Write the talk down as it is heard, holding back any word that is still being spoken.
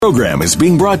Program is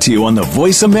being brought to you on the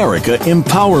Voice America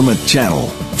Empowerment Channel.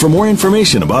 For more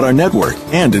information about our network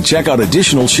and to check out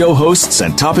additional show hosts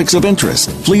and topics of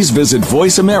interest, please visit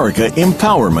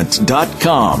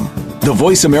voiceamericaempowerment.com. The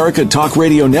Voice America Talk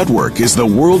Radio Network is the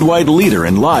worldwide leader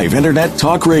in live Internet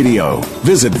talk radio.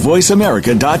 Visit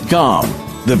voiceamerica.com.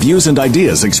 The views and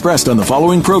ideas expressed on the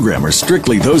following program are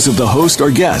strictly those of the host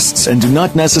or guests and do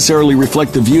not necessarily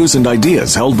reflect the views and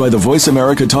ideas held by the Voice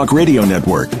America Talk Radio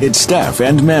Network, its staff,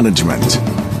 and management.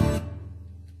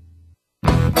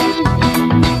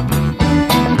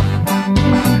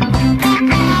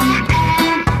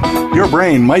 Your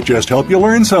brain might just help you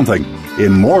learn something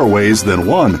in more ways than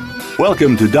one.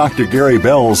 Welcome to Dr. Gary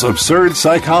Bell's Absurd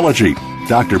Psychology.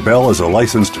 Dr. Bell is a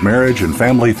licensed marriage and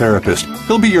family therapist.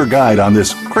 He'll be your guide on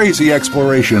this crazy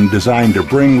exploration designed to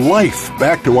bring life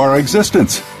back to our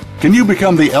existence. Can you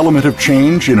become the element of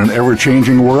change in an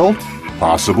ever-changing world?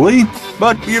 Possibly,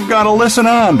 but you've got to listen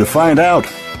on to find out.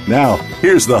 Now,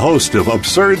 here's the host of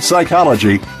Absurd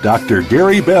Psychology, Dr.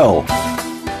 Gary Bell.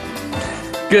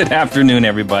 Good afternoon,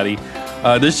 everybody.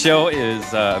 This show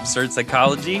is Absurd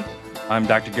Psychology. I'm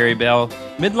Dr. Gary Bell.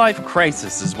 Midlife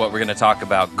crisis is what we're going to talk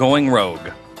about, going rogue.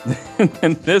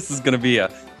 And this is going to be an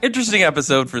interesting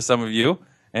episode for some of you.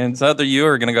 And some other you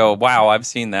are going to go, wow, I've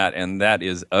seen that, and that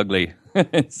is ugly.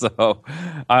 So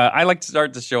I like to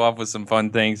start the show off with some fun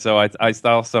things. So I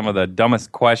saw some of the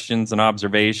dumbest questions and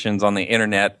observations on the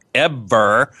internet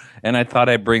ever, and I thought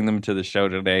I'd bring them to the show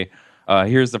today.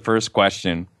 Here's the first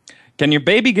question. Can your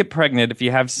baby get pregnant if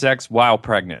you have sex while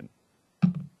pregnant?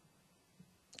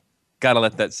 Got to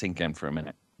let that sink in for a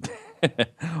minute.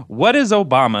 What is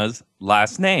Obama's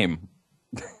last name?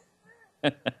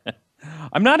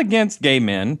 I'm not against gay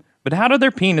men, but how do their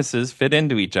penises fit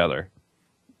into each other?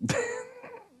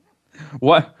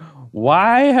 What?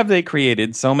 Why have they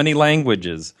created so many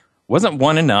languages? Wasn't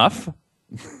one enough?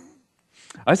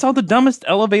 I saw the dumbest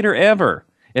elevator ever.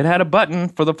 It had a button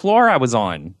for the floor I was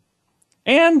on.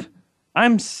 And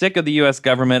I'm sick of the U.S.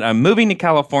 government. I'm moving to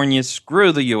California.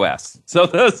 Screw the U.S. So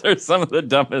those are some of the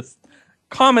dumbest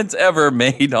comments ever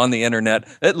made on the internet,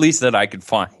 at least that I could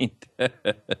find.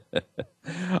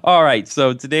 All right,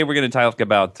 so today we're going to talk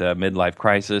about midlife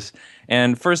crisis.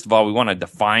 And first of all, we want to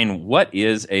define what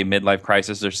is a midlife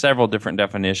crisis. There's several different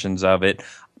definitions of it.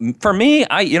 For me,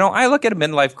 I look at a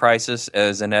midlife crisis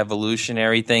as an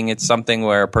evolutionary thing. It's something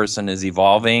where a person is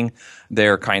evolving.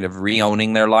 They're kind of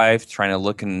re-owning their life, trying to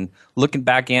looking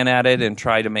back in at it and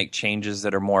try to make changes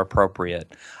that are more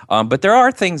appropriate. But there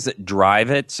are things that drive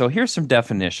it. So here's some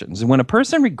definitions. When a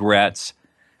person regrets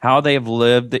how they have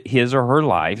lived his or her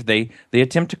life, they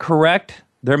attempt to correct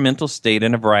their mental state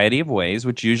in a variety of ways,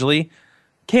 which usually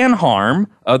can harm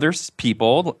other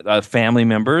people, family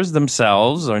members,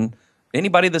 themselves, or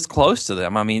anybody that's close to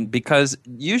them. I mean, because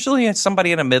usually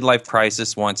somebody in a midlife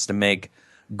crisis wants to make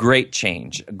great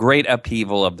change, great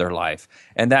upheaval of their life.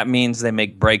 And that means they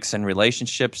make breaks in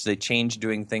relationships. They change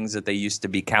doing things that they used to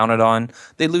be counted on.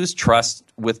 They lose trust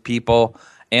with people,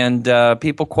 and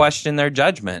people question their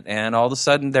judgment. And all of a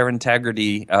sudden, their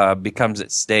integrity becomes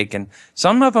at stake. And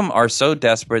some of them are so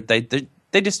desperate, they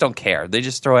just don't care. They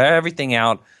just throw everything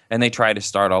out, and they try to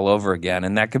start all over again.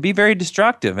 And that could be very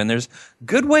destructive. And there's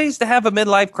good ways to have a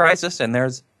midlife crisis, and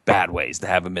there's bad ways to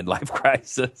have a midlife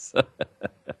crisis.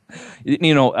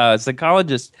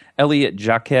 Psychologist Elliot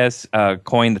Jacques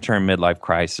coined the term midlife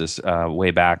crisis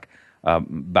way back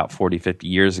about 40, 50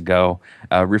 years ago,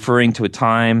 referring to a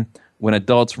time when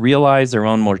adults realize their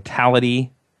own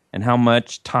mortality and how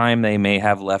much time they may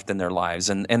have left in their lives.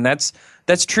 And that's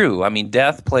true. I mean,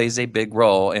 death plays a big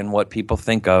role in what people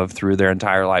think of through their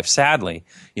entire life. Sadly,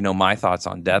 my thoughts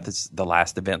on death is the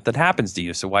last event that happens to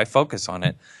you, so why focus on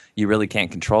it? You really can't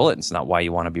control it. It's not why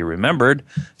you want to be remembered.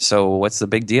 So what's the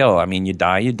big deal? I mean, you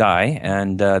die,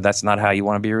 and that's not how you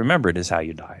want to be remembered, is how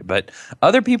you die. But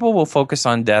other people will focus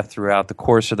on death throughout the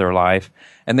course of their life,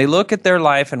 and they look at their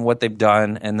life and what they've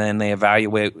done, and then they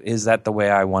evaluate, is that the way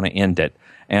I want to end it?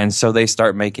 And so they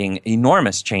start making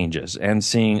enormous changes and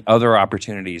seeing other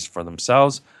opportunities for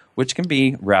themselves, which can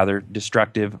be rather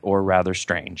destructive or rather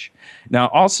strange. Now,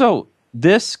 also,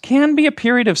 this can be a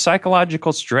period of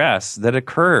psychological stress that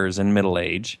occurs in middle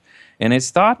age. And it's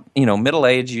thought, middle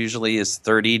age usually is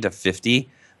 30 to 50.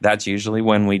 That's usually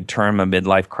when we term a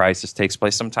midlife crisis takes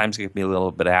place. Sometimes it could be a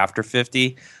little bit after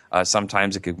 50.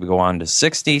 Sometimes it could go on to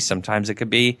 60. Sometimes it could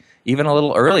be even a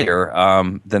little earlier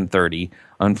than 30.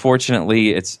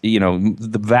 Unfortunately, it's,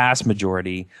 the vast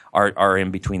majority are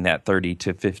in between that 30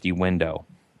 to 50 window.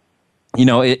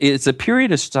 It's a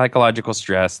period of psychological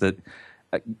stress that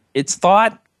it's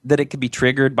thought that it could be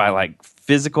triggered by like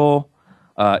physical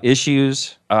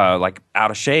issues, like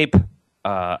out of shape,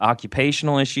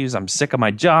 occupational issues. I'm sick of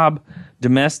my job.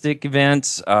 Domestic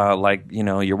events, like,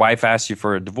 your wife asks you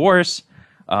for a divorce,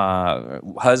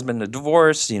 husband a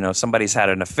divorce, somebody's had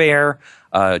an affair,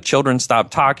 children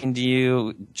stop talking to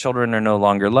you, children are no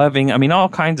longer loving. I mean, all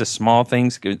kinds of small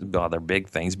things, well, they're big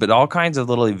things, but all kinds of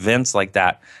little events like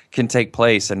that can take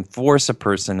place and force a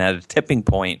person at a tipping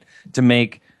point to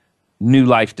make new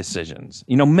life decisions.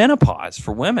 Menopause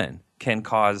for women can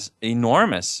cause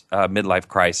enormous midlife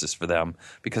crisis for them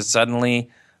because suddenly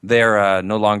they're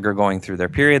no longer going through their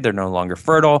period, they're no longer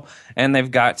fertile, and they've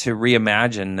got to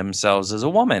reimagine themselves as a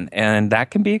woman, and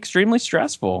that can be extremely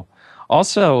stressful.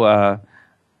 Also,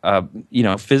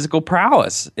 physical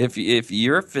prowess. If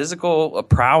your physical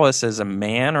prowess as a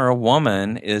man or a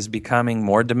woman is becoming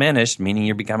more diminished, meaning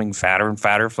you're becoming fatter and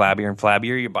fatter, flabbier and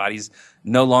flabbier, your body's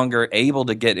no longer able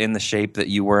to get in the shape that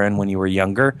you were in when you were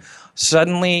younger,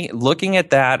 suddenly looking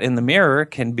at that in the mirror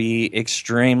can be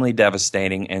extremely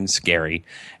devastating and scary.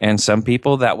 And some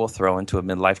people that will throw into a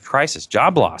midlife crisis.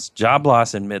 Job loss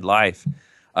in midlife,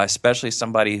 especially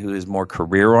somebody who is more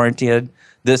career-oriented.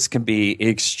 This can be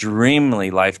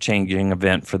extremely life-changing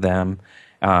event for them.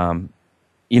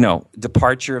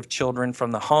 Departure of children from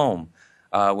the home.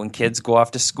 When kids go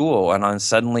off to school and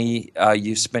suddenly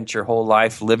you spent your whole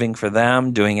life living for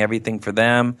them, doing everything for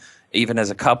them. Even as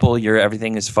a couple,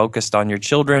 everything is focused on your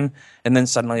children, and then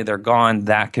suddenly they're gone.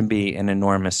 That can be an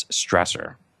enormous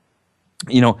stressor.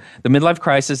 The midlife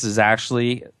crisis is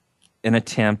actually an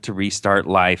attempt to restart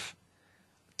life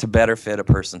to better fit a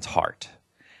person's heart.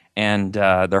 And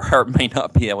their heart may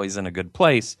not be always in a good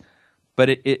place, but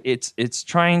it's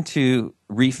trying to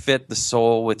refit the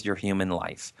soul with your human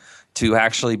life, to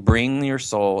actually bring your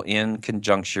soul in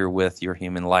conjuncture with your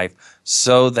human life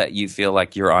so that you feel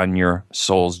like you're on your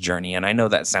soul's journey. And I know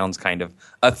that sounds kind of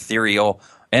ethereal,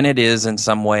 and it is in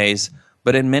some ways,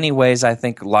 but in many ways I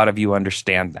think a lot of you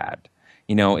understand that.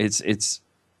 It's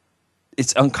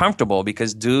uncomfortable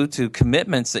because due to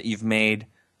commitments that you've made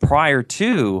prior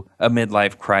to a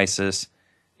midlife crisis,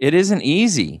 it isn't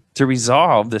easy to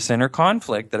resolve this inner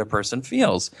conflict that a person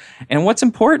feels. And what's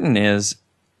important is,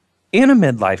 in a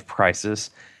midlife crisis,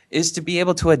 is to be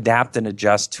able to adapt and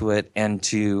adjust to it and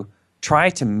to try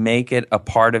to make it a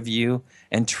part of you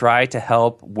and try to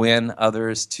help win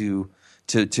others to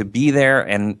be there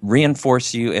and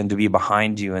reinforce you and to be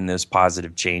behind you in those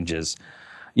positive changes.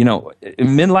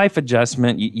 Midlife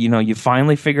adjustment, you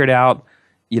finally figured out,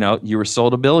 you were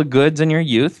sold a bill of goods in your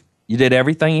youth. You did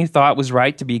everything you thought was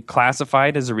right to be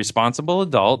classified as a responsible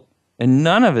adult, and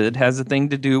none of it has a thing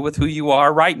to do with who you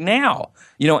are right now.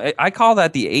 I call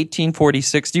that the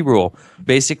 18-40-60 rule,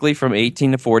 basically from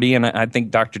 18 to 40, and I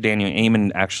think Dr. Daniel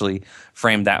Amen actually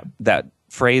framed that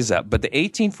phrase up. But the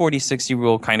 18-40-60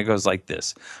 rule kind of goes like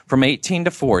this. From 18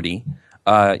 to 40,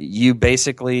 you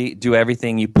basically do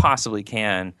everything you possibly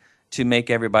can to make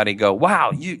everybody go,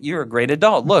 wow, you're a great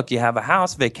adult. Look, you have a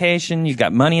house, vacation, you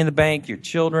got money in the bank, your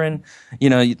children,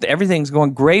 everything's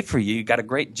going great for you. You got a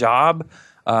great job.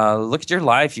 Look at your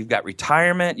life. You've got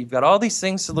retirement. You've got all these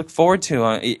things to look forward to,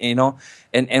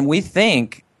 and we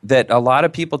think that a lot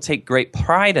of people take great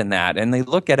pride in that, and they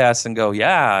look at us and go,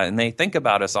 yeah, and they think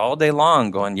about us all day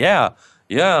long going,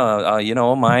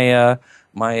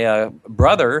 my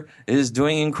brother is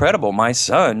doing incredible. My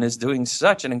son is doing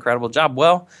such an incredible job.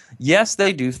 Well, yes,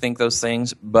 they do think those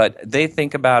things, but they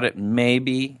think about it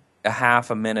maybe a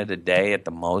half a minute a day at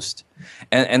the most.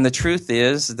 And the truth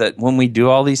is that when we do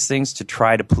all these things to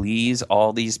try to please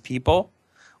all these people,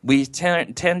 we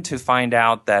tend to find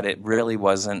out that it really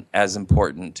wasn't as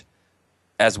important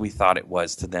as we thought it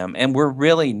was to them. And we're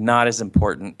really not as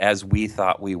important as we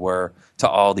thought we were to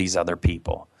all these other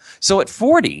people. So at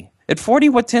 40,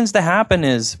 what tends to happen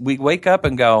is we wake up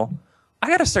and go, I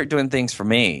got to start doing things for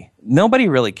me. Nobody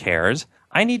really cares.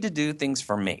 I need to do things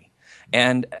for me.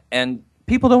 And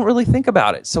people don't really think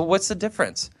about it. So what's the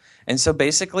difference? And so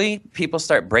basically, people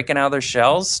start breaking out of their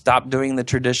shells, stop doing the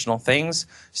traditional things,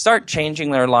 start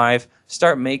changing their life,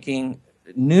 start making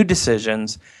new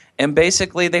decisions, and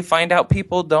basically they find out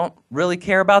people don't really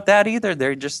care about that either.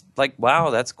 They're just like, wow,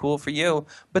 that's cool for you.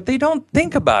 But they don't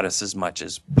think about us as much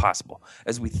as possible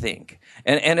as we think.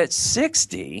 And at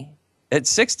 60,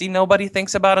 nobody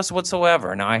thinks about us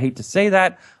whatsoever. Now, I hate to say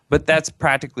that, but that's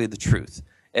practically the truth.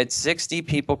 At 60,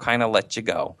 people kind of let you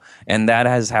go. And that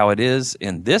is how it is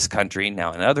in this country.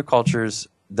 Now, in other cultures,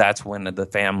 that's when the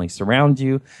family surrounds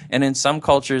you. And in some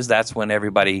cultures, that's when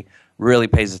everybody really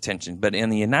pays attention. But in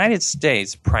the United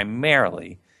States,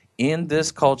 primarily, in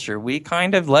this culture, we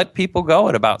kind of let people go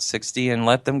at about 60 and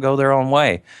let them go their own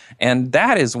way. And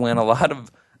that is when a lot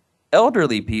of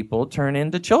elderly people turn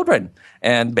into children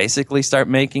and basically start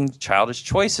making childish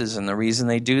choices. And the reason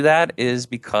they do that is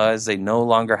because they no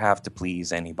longer have to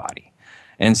please anybody.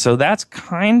 And so that's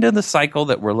kind of the cycle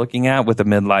that we're looking at with a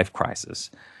midlife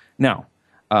crisis. Now,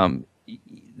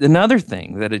 another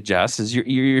thing that adjusts is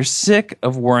you're sick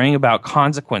of worrying about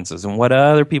consequences and what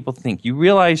other people think. You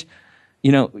realize,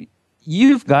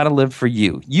 you've got to live for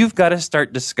you. You've got to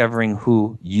start discovering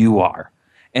who you are.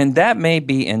 And that may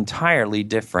be entirely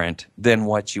different than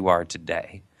what you are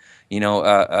today.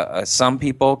 Some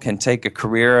people can take a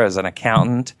career as an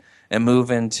accountant and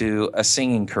move into a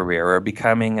singing career or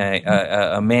becoming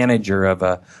a manager of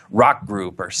a rock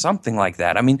group or something like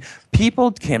that. I mean,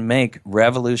 people can make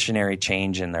revolutionary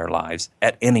change in their lives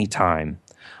at any time.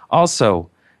 Also,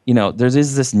 there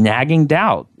is this nagging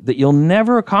doubt that you'll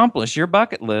never accomplish your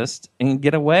bucket list and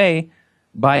get away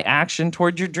by action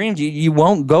towards your dreams. You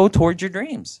won't go towards your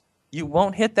dreams. You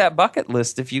won't hit that bucket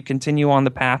list if you continue on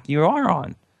the path you are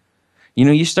on.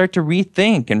 You start to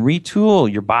rethink and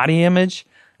retool your body image,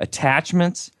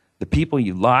 attachments, the people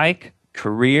you like,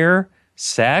 career,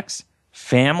 sex,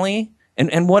 family,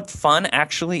 and what fun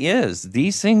actually is.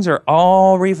 These things are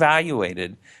all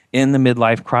reevaluated in the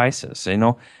midlife crisis.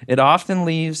 It often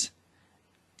leaves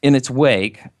in its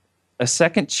wake a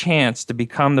second chance to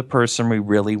become the person we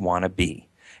really want to be.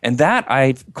 And that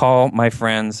I call, my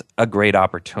friends, a great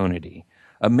opportunity.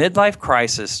 A midlife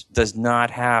crisis does not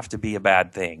have to be a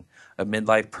bad thing. A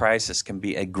midlife crisis can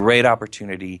be a great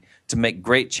opportunity to make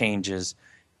great changes,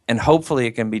 and hopefully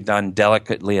it can be done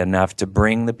delicately enough to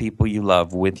bring the people you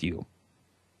love with you.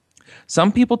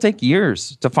 Some people take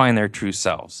years to find their true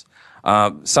selves.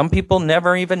 Some people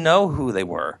never even know who they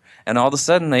were. And all of a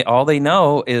sudden, all they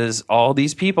know is all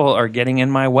these people are getting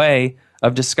in my way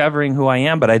of discovering who I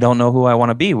am, but I don't know who I want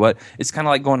to be. It's kind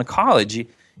of like going to college.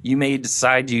 You may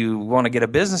decide you want to get a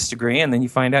business degree, and then you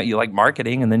find out you like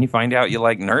marketing, and then you find out you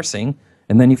like nursing,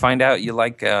 and then you find out you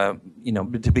like, to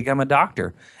become a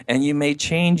doctor. And you may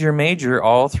change your major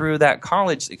all through that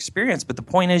college experience, but the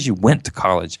point is you went to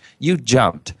college. You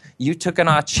jumped. You took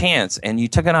a chance, and you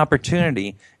took an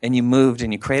opportunity, and you moved,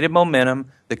 and you created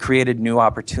momentum that created new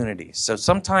opportunities. So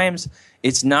sometimes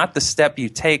it's not the step you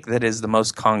take that is the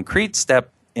most concrete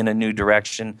step in a new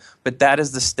direction, but that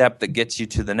is the step that gets you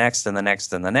to the next and the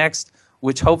next and the next,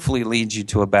 which hopefully leads you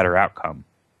to a better outcome.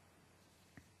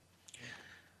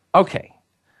 Okay.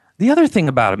 The other thing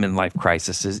about a midlife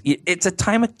crisis is it's a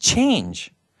time of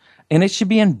change, and it should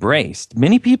be embraced.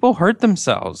 Many people hurt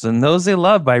themselves and those they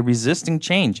love by resisting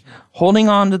change. Holding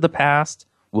on to the past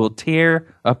will tear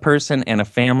a person and a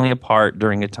family apart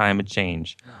during a time of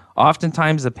change.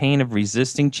 Oftentimes, the pain of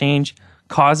resisting change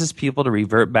causes people to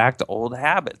revert back to old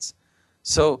habits.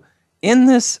 So in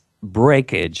this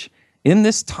breakage, in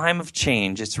this time of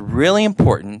change, it's really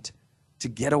important to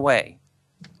get away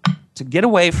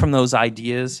from those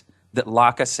ideas that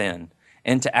lock us in,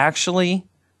 and to actually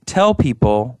tell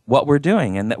people what we're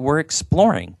doing and that we're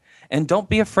exploring. And don't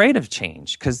be afraid of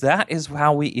change, because that is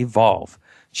how we evolve.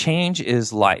 Change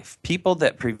is life. People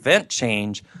that prevent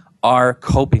change are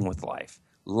coping with life.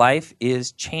 Life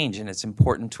is change, and it's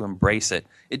important to embrace it.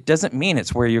 It doesn't mean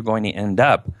it's where you're going to end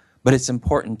up, but it's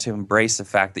important to embrace the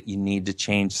fact that you need to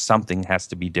change. Something has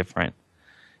to be different.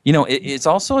 It's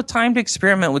also a time to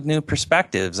experiment with new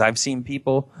perspectives. I've seen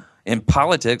people in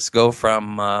politics go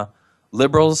from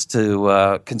liberals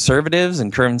to conservatives,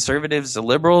 and conservatives to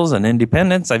liberals and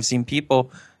independents. I've seen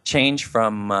people change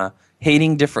from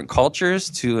hating different cultures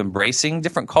to embracing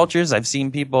different cultures. I've seen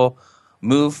people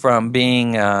move from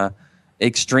being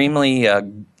extremely,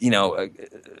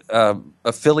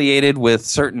 affiliated with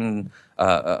certain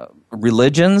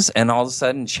religions, and all of a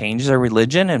sudden change their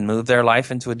religion and move their life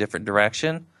into a different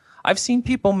direction. I've seen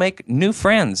people make new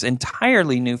friends,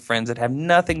 entirely new friends that have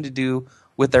nothing to do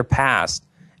with their past.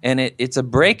 And it's a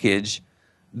breakage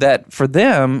that for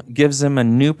them gives them a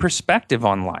new perspective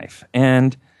on life.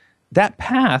 And that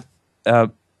path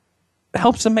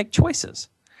helps them make choices.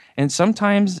 And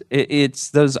sometimes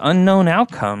it's those unknown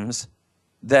outcomes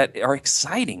that are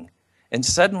exciting. And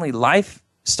suddenly life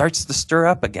starts to stir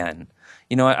up again.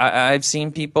 I've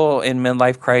seen people in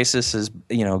midlife crises,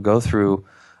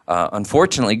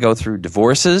 unfortunately go through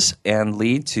divorces and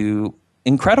lead to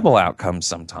incredible outcomes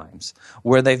sometimes,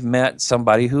 where they've met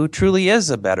somebody who truly is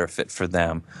a better fit for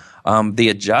them. The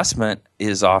adjustment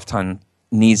is often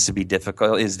needs to be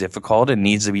difficult and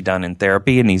needs to be done in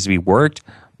therapy. It needs to be worked,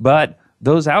 but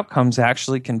those outcomes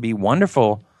actually can be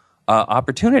wonderful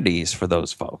opportunities for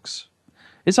those folks.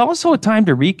 It's also a time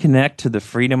to reconnect to the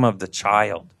freedom of the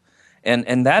child.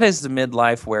 And that is the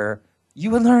midlife where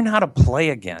you learn how to play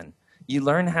again. You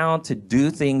learn how to do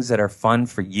things that are fun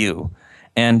for you.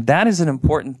 And that is an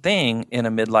important thing in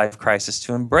a midlife crisis,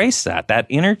 to embrace that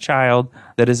inner child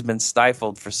that has been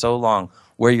stifled for so long,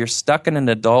 where you're stuck in an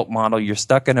adult model, you're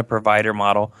stuck in a provider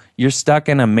model, you're stuck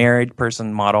in a married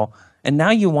person model, and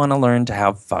now you want to learn to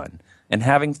have fun. And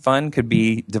having fun could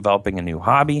be developing a new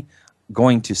hobby,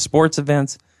 going to sports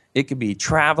events, it could be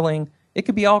traveling, it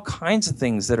could be all kinds of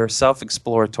things that are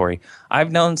self-exploratory.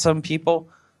 I've known some people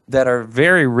that are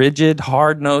very rigid,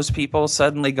 hard-nosed people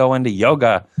suddenly go into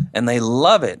yoga and they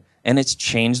love it, and it's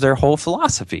changed their whole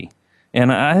philosophy.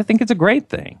 And I think it's a great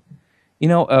thing.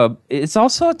 It's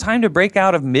also a time to break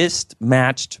out of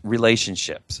mismatched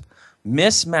relationships.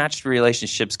 Mismatched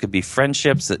relationships could be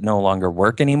friendships that no longer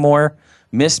work anymore.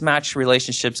 Mismatched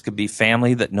relationships could be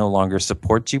family that no longer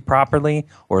supports you properly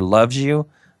or loves you.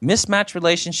 Mismatched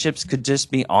relationships could just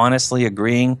be honestly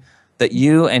agreeing that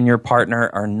you and your partner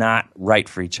are not right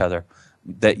for each other,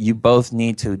 that you both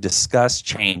need to discuss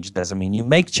change. Doesn't mean you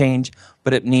make change,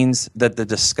 but it means that the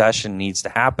discussion needs to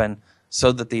happen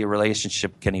so that the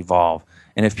relationship can evolve.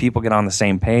 And if people get on the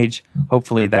same page,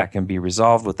 hopefully that can be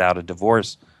resolved without a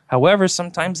divorce. However,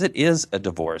 sometimes it is a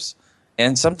divorce,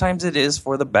 and sometimes it is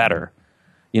for the better.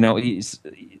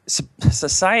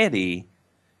 Society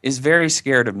is very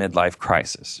scared of midlife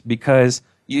crisis because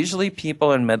usually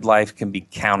people in midlife can be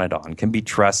counted on, can be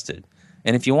trusted.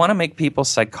 And if you want to make people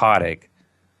psychotic,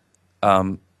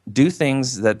 do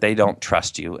things that they don't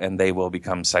trust you, and they will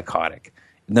become psychotic.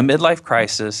 In the midlife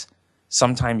crisis,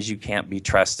 sometimes you can't be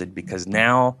trusted because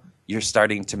now you're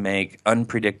starting to make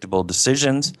unpredictable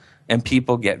decisions, and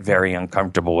people get very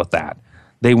uncomfortable with that.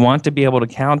 They want to be able to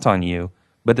count on you,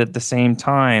 but at the same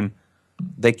time,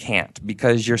 they can't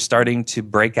because you're starting to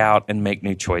break out and make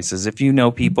new choices. If you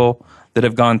know people that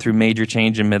have gone through major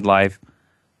change in midlife,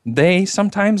 they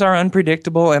sometimes are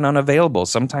unpredictable and unavailable.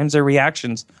 Sometimes their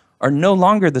reactions are no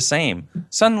longer the same.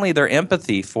 Suddenly their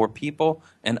empathy for people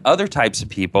and other types of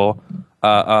people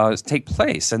take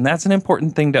place, and that's an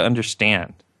important thing to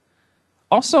understand.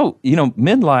 Also,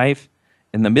 midlife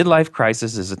and the midlife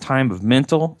crisis is a time of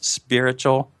mental,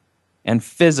 spiritual, and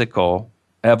physical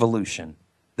evolution.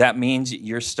 That means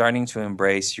you're starting to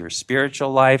embrace your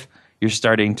spiritual life, you're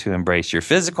starting to embrace your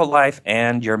physical life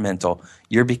and your mental.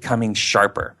 You're becoming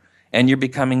sharper, and you're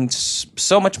becoming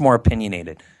so much more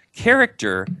opinionated.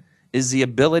 Character is the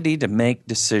ability to make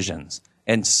decisions.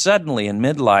 And suddenly in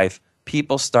midlife,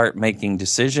 people start making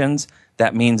decisions.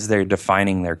 That means they're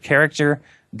defining their character.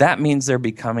 That means they're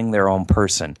becoming their own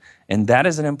person. And that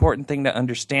is an important thing to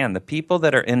understand. The people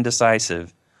that are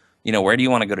indecisive, where do you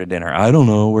want to go to dinner? I don't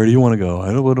know. Where do you want to go?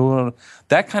 I don't know.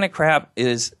 That kind of crap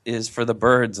is for the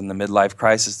birds in the midlife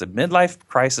crisis. The midlife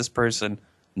crisis person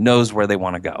knows where they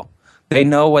want to go. They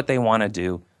know what they want to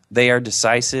do. They are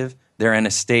decisive. They're in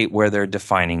a state where they're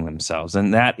defining themselves.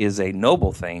 And that is a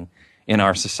noble thing in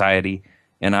our society.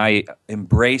 And I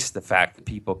embrace the fact that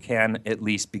people can at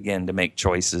least begin to make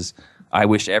choices. I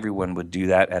wish everyone would do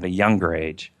that at a younger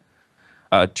age.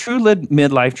 True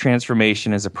midlife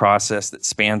transformation is a process that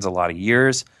spans a lot of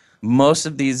years. Most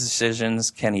of these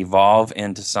decisions can evolve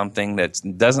into something that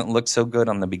doesn't look so good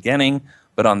on the beginning,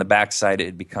 but on the backside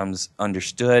it becomes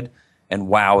understood, and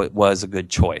wow, it was a good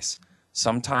choice.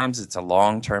 Sometimes it's a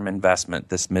long-term investment,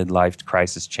 this midlife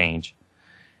crisis change.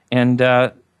 And,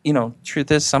 truth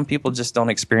is, some people just don't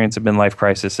experience a midlife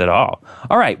crisis at all.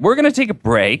 All right, we're going to take a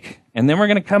break, and then we're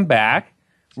going to come back.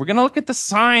 We're going to look at the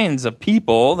signs of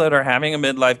people that are having a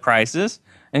midlife crisis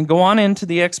and go on into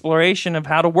the exploration of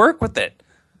how to work with it.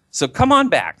 So come on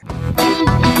back.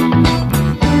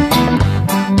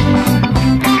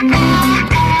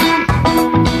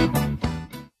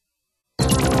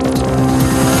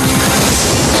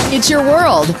 It's your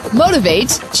world.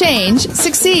 Motivate, change,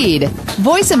 succeed.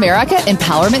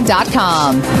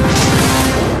 VoiceAmericaEmpowerment.com.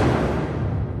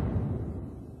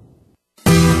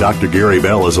 Dr. Gary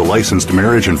Bell is a licensed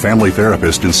marriage and family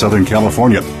therapist in Southern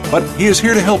California, but he is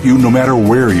here to help you no matter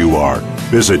where you are.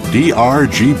 Visit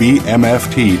drgbmft.com.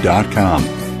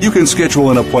 You can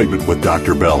schedule an appointment with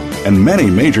Dr. Bell, and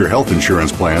many major health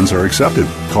insurance plans are accepted.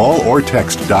 Call or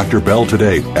text Dr. Bell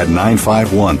today at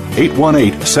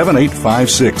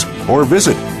 951-818-7856 or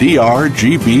visit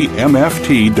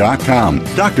drgbmft.com.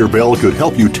 Dr. Bell could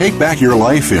help you take back your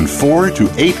life in 4 to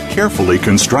 8 carefully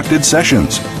constructed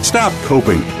sessions. Stop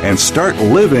coping and start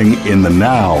living in the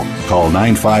now. Call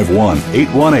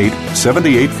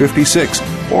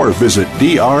 951-818-7856 or visit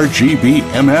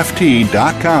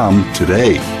drgbmft.com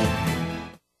today.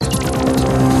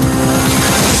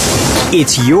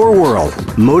 It's your world.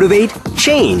 Motivate,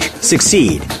 change,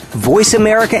 succeed.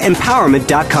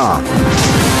 VoiceAmericaEmpowerment.com.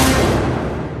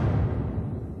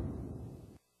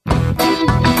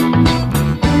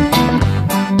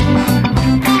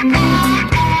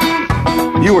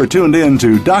 You are tuned in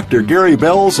to Dr. Gary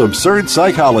Bell's Absurd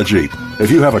Psychology. If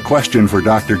you have a question for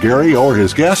Dr. Gary or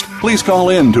his guest, please call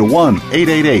in to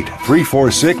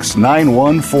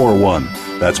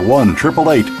 1-888-346-9141. That's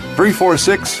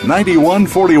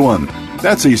 1-888-346-9141.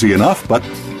 That's easy enough, but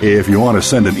if you want to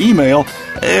send an email,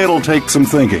 it'll take some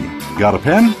thinking. Got a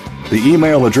pen? The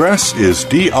email address is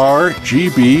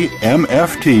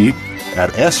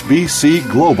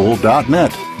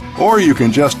drgbmft@sbcglobal.net. Or you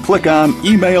can just click on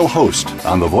Email Host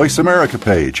on the Voice America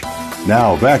page.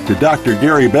 Now back to Dr.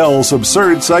 Gary Bell's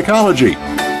Absurd Psychology.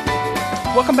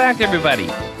 Welcome back, everybody.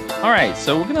 All right,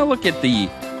 so we're going to look at the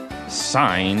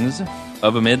signs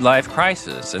of a midlife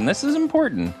crisis, and this is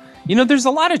important. You know, there's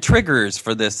a lot of triggers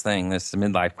for this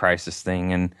midlife crisis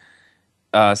thing, and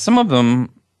some of them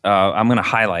I'm going to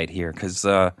highlight here because,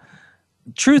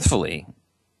 truthfully,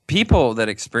 people that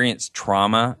experience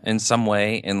trauma in some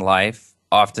way in life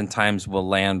oftentimes will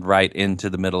land right into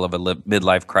the middle of a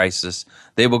midlife crisis.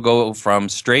 They will go from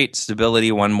straight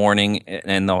stability one morning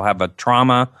and they'll have a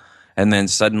trauma, and then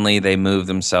suddenly they move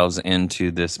themselves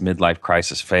into this midlife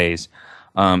crisis phase.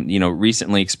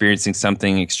 Recently experiencing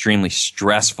something extremely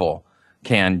stressful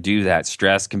can do that.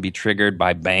 Stress can be triggered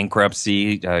by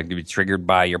bankruptcy, can be triggered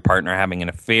by your partner having an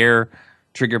affair,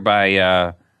 triggered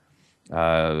by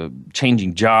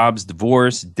changing jobs,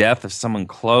 divorce, death of someone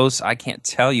close. I can't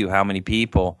tell you how many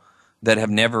people that have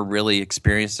never really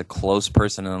experienced a close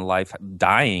person in their life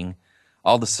dying.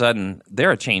 All of a sudden,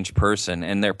 they're a changed person,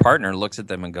 and their partner looks at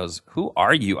them and goes, "Who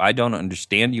are you? I don't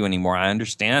understand you anymore. I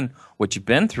understand what you've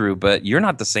been through, but you're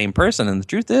not the same person." And the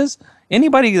truth is,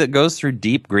 anybody that goes through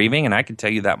deep grieving, and I can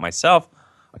tell you that myself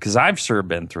because I've sure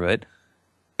been through it,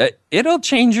 it'll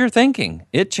change your thinking.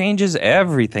 It changes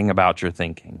everything about your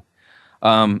thinking.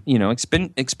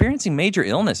 Experiencing major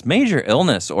illness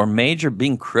or major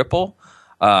being crippled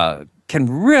can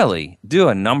really do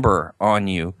a number on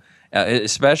you,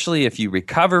 especially if you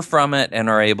recover from it and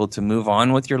are able to move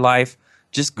on with your life.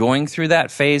 Just going through that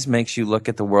phase makes you look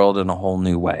at the world in a whole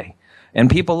new way. And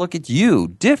people look at you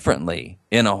differently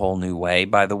in a whole new way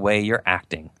by the way you're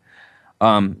acting.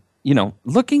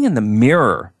 Looking in the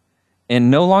mirror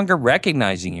and no longer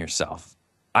recognizing yourself.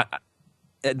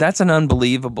 That's an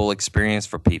unbelievable experience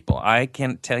for people. I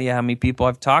can't tell you how many people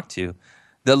I've talked to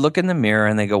that look in the mirror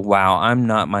and they go, "Wow, I'm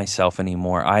not myself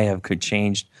anymore. I have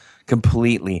changed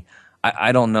completely.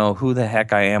 I don't know who the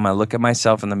heck I am. I look at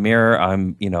myself in the mirror.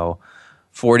 I'm,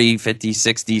 40, 50,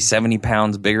 60, 70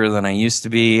 pounds bigger than I used to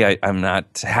be. I'm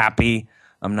not happy.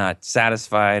 I'm not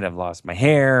satisfied. I've lost my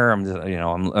hair. I'm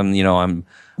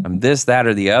this, that,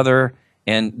 or the other."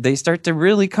 And they start to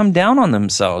really come down on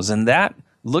themselves, and that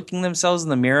looking themselves in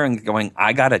the mirror and going,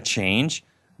 "I got to change,"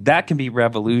 that can be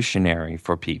revolutionary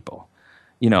for people.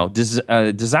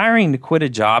 Desiring to quit a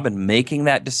job and making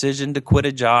that decision to quit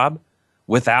a job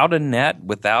without a net,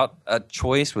 without a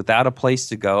choice, without a place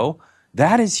to go,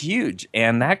 that is huge.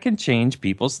 And that can change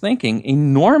people's thinking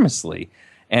enormously.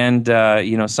 And,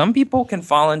 some people can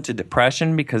fall into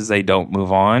depression because they don't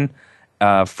move on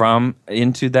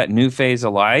into that new phase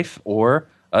of life, or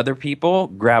other people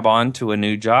grab on to a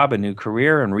new job, a new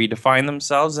career, and redefine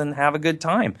themselves and have a good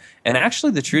time. And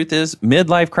actually, the truth is,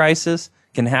 midlife crisis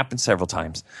can happen several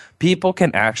times. People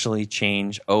can actually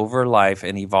change over life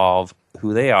and evolve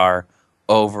who they are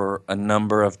over a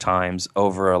number of times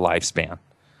over a lifespan.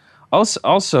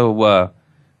 Also,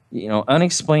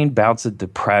 unexplained bouts of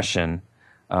depression.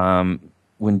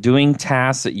 When doing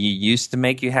tasks that you used to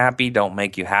make you happy don't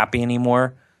make you happy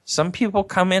anymore. Some people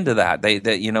come into that.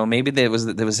 Maybe they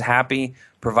was happy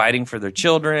providing for their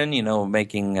children,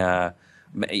 making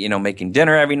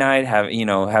dinner every night,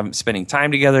 spending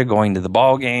time together, going to the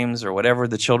ball games or whatever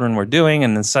the children were doing,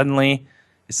 and then suddenly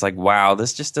it's like, wow,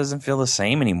 this just doesn't feel the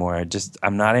same anymore.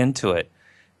 I'm not into it.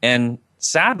 And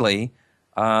sadly,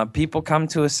 people come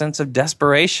to a sense of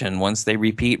desperation once they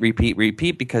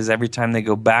repeat, because every time they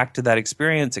go back to that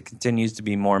experience, it continues to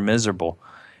be more miserable.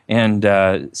 And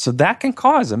so that can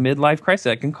cause a midlife crisis.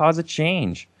 That can cause a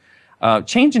change.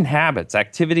 Change in habits.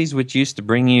 Activities which used to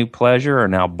bring you pleasure are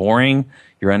now boring.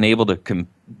 You're unable to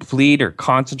complete or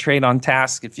concentrate on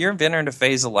tasks. If you're entering a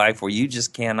phase of life where you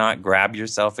just cannot grab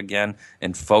yourself again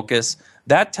and focus,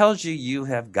 that tells you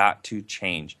have got to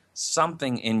change.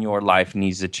 Something in your life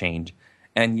needs to change.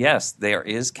 And yes, there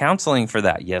is counseling for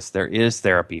that. Yes, there is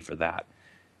therapy for that.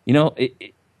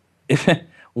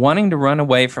 Wanting to run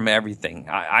away from everything,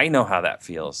 I know how that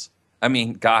feels. I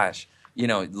mean, gosh,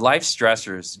 life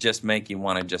stressors just make you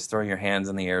want to just throw your hands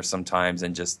in the air sometimes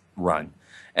and just run.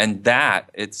 And that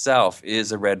itself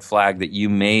is a red flag that you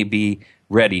may be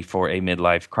ready for a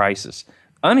midlife crisis.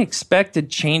 Unexpected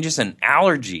changes in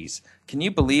allergies. Can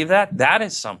you believe that? That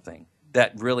is something.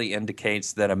 that really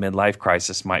indicates that a midlife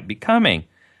crisis might be coming.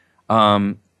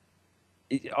 Also,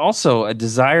 a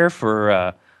desire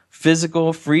for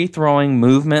physical, free-throwing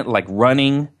movement like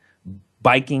running,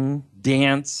 biking,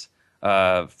 dance,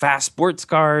 fast sports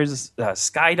cars,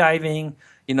 skydiving,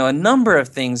 a number of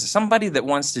things. Somebody that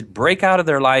wants to break out of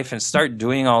their life and start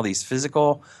doing all these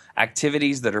physical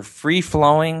activities that are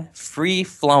free-flowing,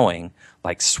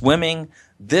 like swimming.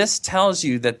 This tells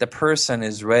you that the person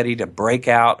is ready to break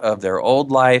out of their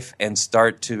old life and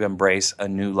start to embrace a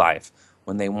new life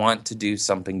when they want to do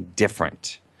something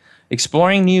different.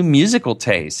 Exploring new musical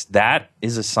tastes, that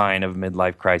is a sign of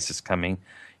midlife crisis coming.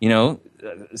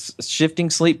 Shifting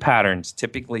sleep patterns,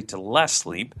 typically to less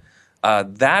sleep,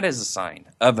 that is a sign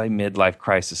of a midlife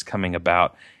crisis coming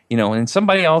about. And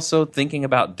somebody also thinking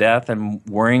about death and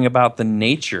worrying about the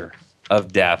nature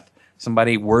of death.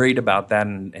 Somebody worried about that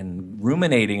and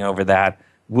ruminating over that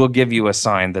will give you a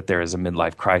sign that there is a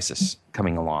midlife crisis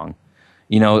coming along.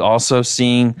 Also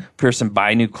seeing person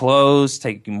buy new clothes,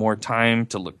 taking more time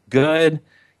to look good,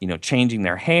 changing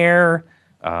their hair,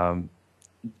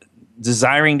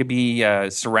 desiring to be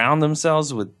surround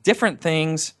themselves with different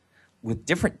things, with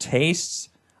different tastes,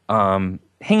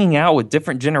 hanging out with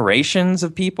different generations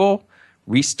of people,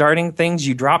 restarting things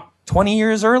you dropped 20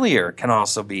 years earlier can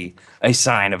also be a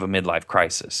sign of a midlife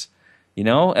crisis.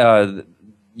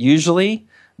 Usually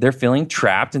they're feeling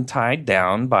trapped and tied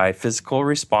down by physical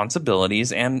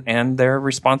responsibilities and their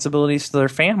responsibilities to their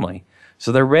family.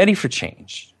 So they're ready for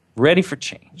change.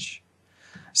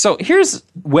 So here's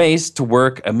ways to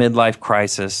work a midlife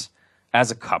crisis as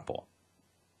a couple.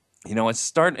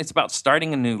 It's about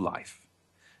starting a new life.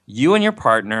 You and your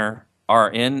partner are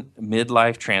in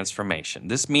midlife transformation.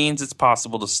 This means it's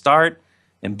possible to start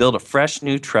and build a fresh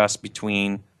new trust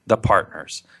between the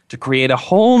partners to create a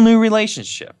whole new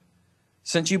relationship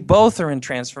since you both are in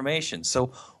transformation.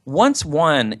 So once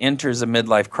one enters a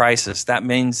midlife crisis, that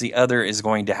means the other is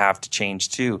going to have to change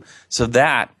too. So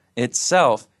that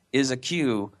itself is a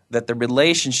cue that the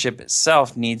relationship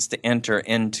itself needs to enter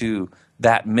into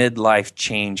that midlife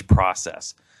change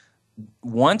process.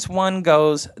 Once one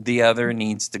goes, the other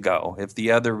needs to go. If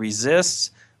the other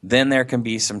resists, then there can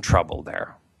be some trouble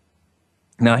there.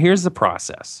 Now, here's the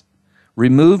process.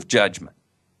 Remove judgment.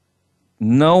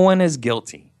 No one is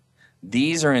guilty.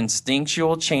 These are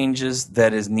instinctual changes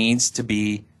that needs to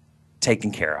be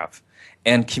taken care of.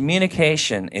 And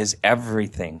communication is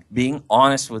everything. Being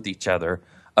honest with each other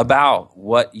about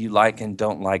what you like and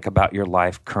don't like about your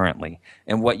life currently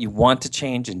and what you want to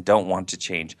change and don't want to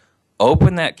change.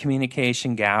 Open that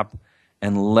communication gap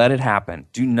and let it happen.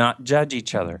 Do not judge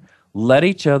each other. Let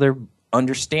each other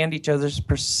understand each other's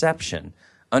perception,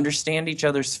 understand each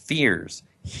other's fears,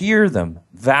 hear them,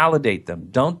 validate them.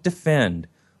 Don't defend.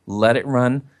 Let it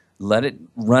run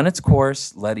its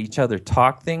course. Let each other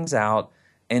talk things out,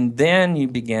 and then you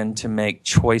begin to make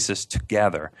choices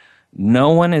together.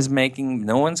 No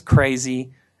one's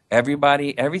crazy.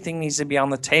 Everything needs to be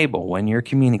on the table when you're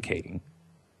communicating.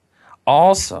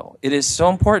 Also, it is so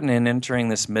important in entering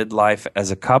this midlife as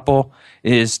a couple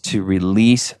is to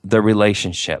release the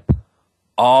relationship.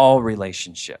 All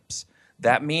relationships.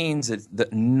 That means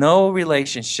that no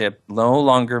relationship no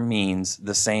longer means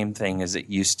the same thing as it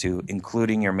used to,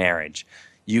 including your marriage.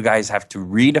 You guys have to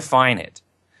redefine it.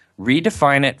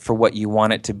 Redefine it for what you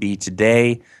want it to be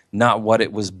today, not what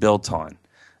it was built on.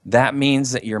 That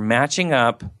means that you're matching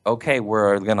up. Okay,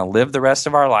 we're going to live the rest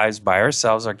of our lives by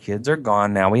ourselves. Our kids are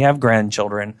gone. Now we have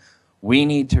grandchildren. We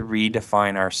need to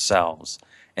redefine ourselves.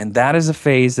 And that is a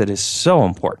phase that is so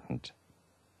important.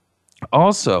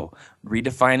 Also,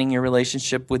 redefining your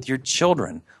relationship with your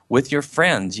children, with your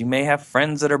friends. You may have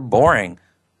friends that are boring.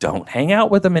 Don't hang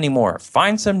out with them anymore.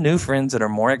 Find some new friends that are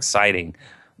more exciting,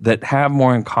 that have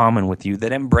more in common with you,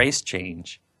 that embrace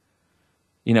change.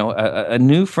 A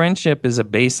new friendship is a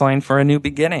baseline for a new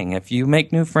beginning. If you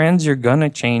make new friends, you're going to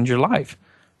change your life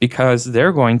because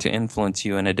they're going to influence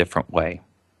you in a different way.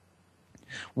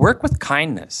 Work with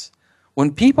kindness.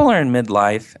 When people are in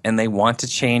midlife and they want to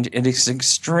change, it is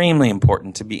extremely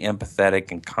important to be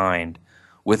empathetic and kind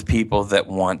with people that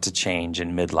want to change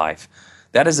in midlife.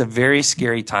 That is a very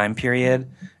scary time period,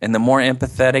 and the more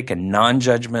empathetic and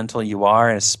non-judgmental you are,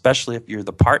 and especially if you're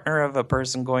the partner of a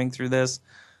person going through this,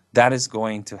 that is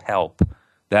going to help.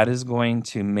 That is going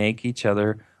to make each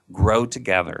other grow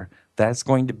together. That's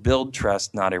going to build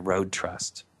trust, not erode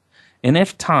trust. And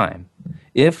if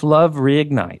love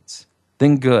reignites,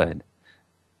 then good.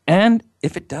 And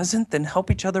if it doesn't, then help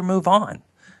each other move on.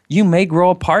 You may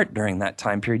grow apart during that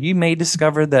time period. You may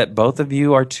discover that both of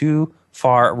you are too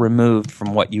far removed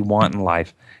from what you want in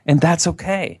life. And that's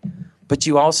okay. But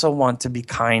you also want to be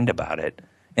kind about it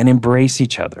and embrace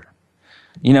each other.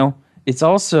 You know, it's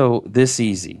also this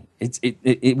easy.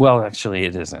 Well, actually,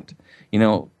 it isn't. You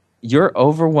know, your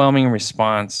overwhelming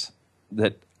response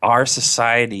that our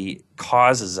society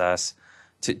causes us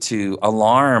to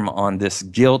alarm on this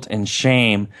guilt and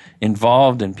shame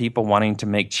involved in people wanting to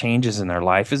make changes in their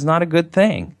life is not a good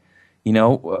thing. You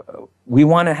know, we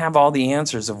want to have all the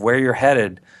answers of where you're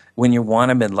headed when you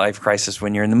want a midlife crisis,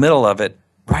 when you're in the middle of it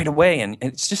right away, and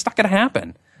it's just not going to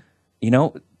happen. You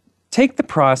know, take the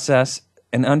process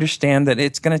and understand that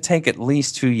it's going to take at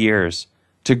least 2 years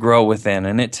to grow within,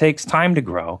 and it takes time to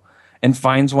grow and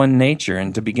finds one nature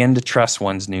and to begin to trust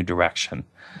one's new direction.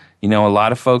 You know, a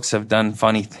lot of folks have done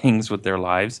funny things with their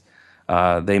lives.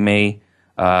 They may,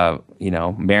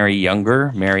 marry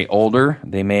younger, marry older.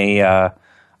 They may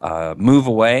move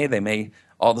away. They may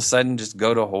all of a sudden just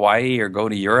go to Hawaii or go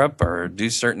to Europe or do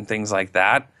certain things like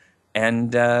that.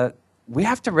 And we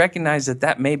have to recognize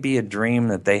that may be a dream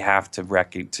that they have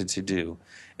to do.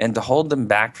 And to hold them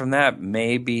back from that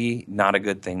may be not a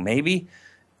good thing. Maybe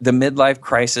the midlife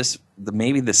crisis,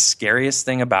 maybe the scariest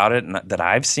thing about it that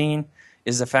I've seen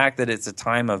is the fact that it's a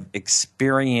time of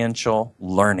experiential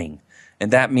learning. And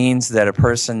that means that a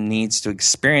person needs to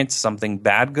experience something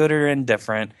bad, good, or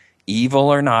indifferent,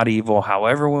 evil or not evil,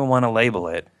 however we want to label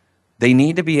it. They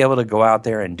need to be able to go out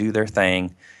there and do their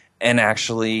thing and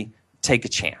actually take a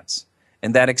chance.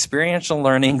 And that experiential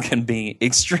learning can be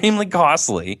extremely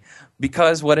costly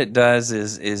because what it does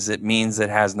is it means it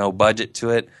has no budget to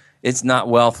it. It's not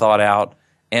well thought out.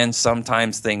 And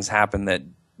sometimes things happen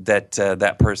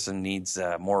that person needs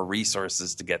more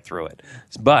resources to get through it.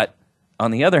 But on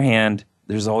the other hand,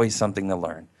 there's always something to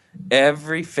learn.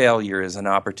 Every failure is an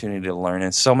opportunity to learn,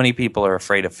 and so many people are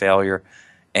afraid of failure.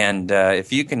 And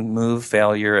if you can move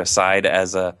failure aside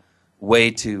as a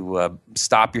way to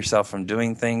stop yourself from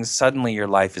doing things, suddenly your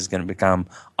life is going to become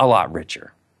a lot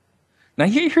richer. Now,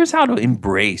 here's how to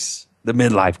embrace the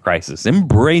midlife crisis.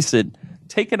 Embrace it.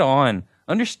 Take it on.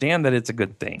 Understand that it's a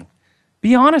good thing.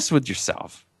 Be honest with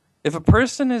yourself. If a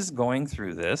person is going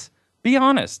through this, be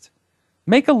honest.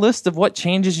 Make a list of what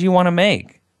changes you want to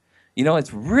make. You know,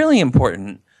 it's really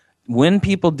important when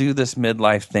people do this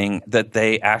midlife thing that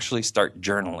they actually start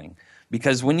journaling.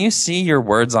 Because when you see your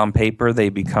words on paper, they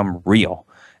become real.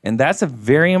 And that's a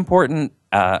very important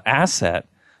asset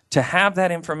to have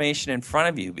that information in front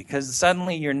of you, because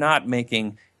suddenly you're not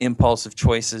making impulsive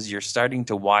choices. You're starting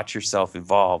to watch yourself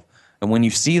evolve. And when you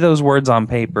see those words on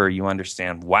paper, you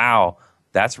understand, wow,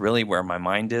 that's really where my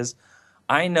mind is.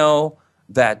 I know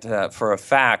that for a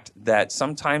fact that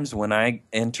sometimes when I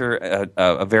enter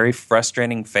a very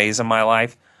frustrating phase of my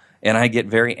life and I get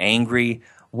very angry,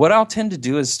 what I'll tend to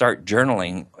do is start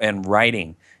journaling and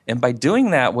writing. And by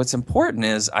doing that, what's important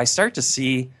is I start to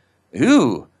see,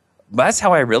 ooh, that's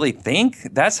how I really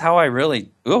think. That's how I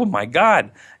really, oh my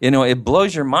God. You know, it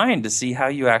blows your mind to see how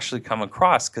you actually come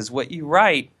across, because what you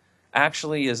write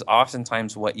actually is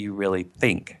oftentimes what you really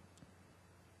think.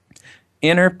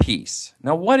 Inner peace.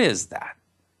 Now, what is that?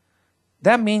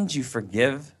 That means you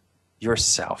forgive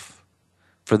yourself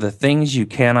for the things you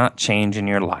cannot change in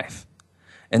your life.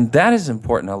 And that is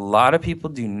important. A lot of people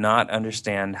do not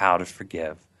understand how to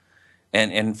forgive.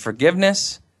 And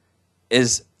forgiveness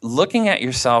is looking at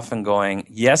yourself and going,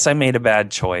 yes, I made a bad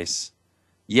choice.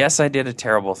 Yes, I did a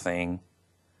terrible thing.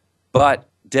 But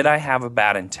did I have a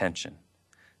bad intention?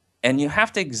 And you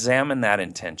have to examine that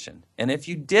intention. And if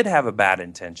you did have a bad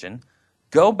intention,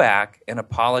 go back and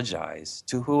apologize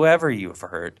to whoever you've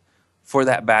hurt for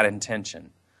that bad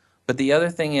intention. But the other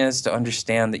thing is to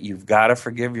understand that you've got to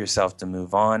forgive yourself to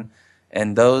move on.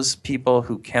 And those people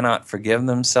who cannot forgive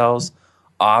themselves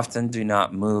often do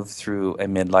not move through a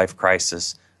midlife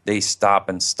crisis. They stop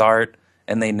and start,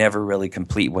 and they never really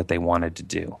complete what they wanted to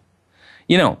do.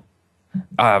 You know,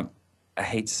 I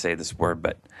hate to say this word,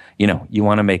 but, you know, you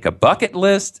want to make a bucket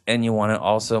list, and you want to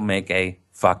also make a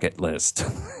fuck it list.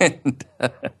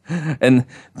 And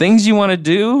things you want to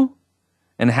do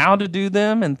and how to do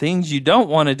them and things you don't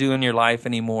want to do in your life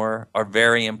anymore are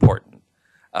very important.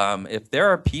 If there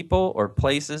are people or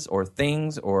places or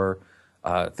things or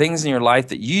things in your life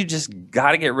that you just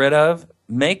got to get rid of,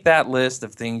 make that list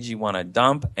of things you want to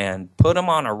dump and put them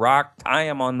on a rock, tie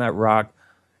them on that rock,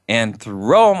 and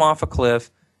throw them off a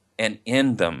cliff and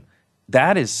end them.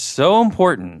 That is so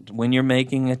important when you're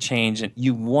making a change. And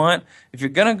if you're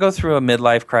going to go through a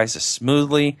midlife crisis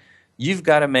smoothly, you've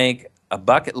got to make a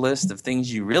bucket list of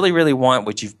things you really, really want,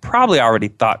 which you've probably already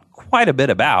thought quite a bit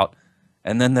about.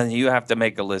 And then you have to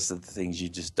make a list of the things you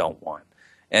just don't want.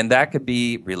 And that could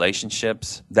be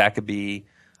relationships. That could be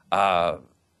a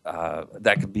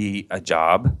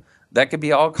job. That could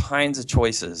be all kinds of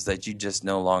choices that you just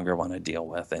no longer want to deal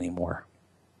with anymore.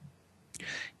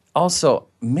 Also,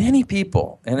 many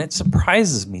people, and it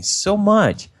surprises me so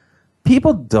much,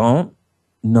 people don't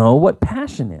know what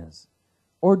passion is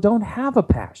or don't have a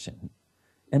passion.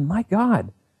 And my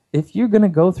God, if you're going to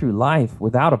go through life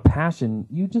without a passion,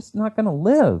 you're just not going to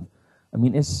live. I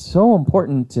mean, it's so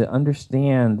important to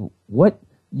understand what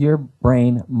your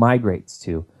brain migrates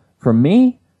to. For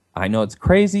me, I know it's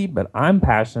crazy, but I'm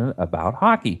passionate about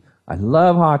hockey. I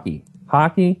love hockey.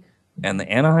 Hockey and the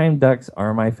Anaheim Ducks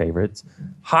are my favorites.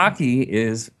 Hockey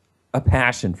is a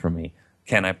passion for me.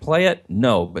 Can I play it?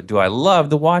 No. But do I love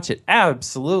to watch it?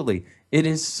 Absolutely. It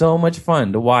is so much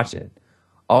fun to watch it.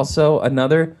 Also,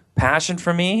 another passion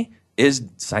for me is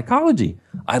psychology.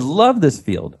 I love this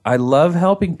field. I love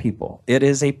helping people. It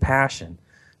is a passion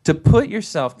to put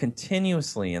yourself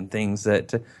continuously in things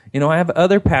that, I have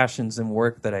other passions in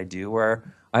work that I do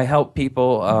where I help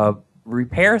people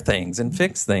repair things and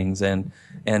fix things and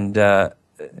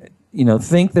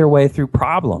think their way through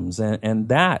problems. And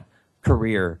that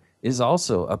career is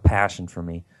also a passion for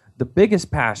me. The biggest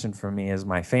passion for me is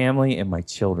my family and my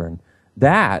children.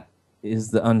 That is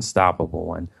the unstoppable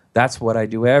one. That's what I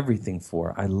do everything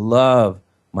for. I love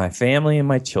my family and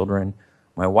my children,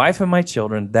 my wife and my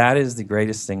children. That is the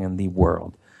greatest thing in the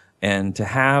world. And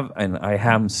I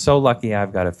am so lucky.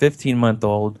 I've got a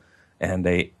 15-month-old and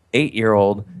a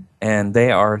 8-year-old, and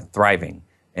they are thriving.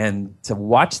 And to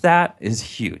watch that is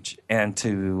huge. And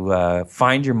to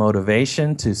find your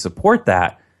motivation to support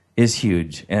that is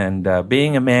huge. And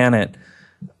being a man at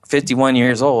 51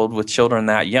 years old with children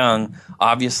that young,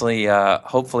 obviously,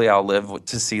 hopefully I'll live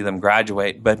to see them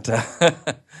graduate. But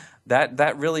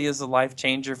that really is a life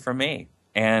changer for me.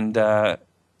 And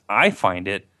I find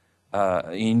it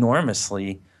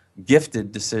enormously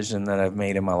gifted decision that I've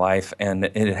made in my life, and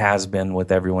it has been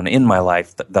with everyone in my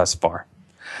life thus far.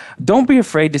 Don't be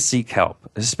afraid to seek help.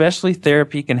 Especially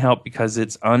therapy can help because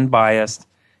it's unbiased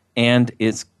and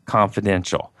it's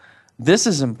confidential. This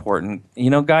is important.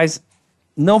 Guys,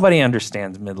 nobody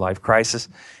understands midlife crisis.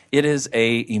 It is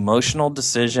an emotional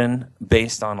decision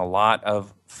based on a lot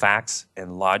of facts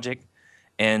and logic,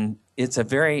 and it's a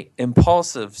very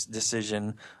impulsive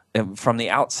decision from the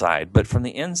outside. But from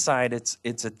the inside, it's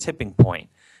a tipping point.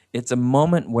 It's a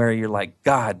moment where you're like,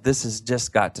 God, this has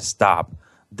just got to stop.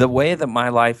 The way that my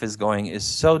life is going is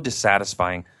so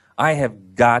dissatisfying. I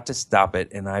have got to stop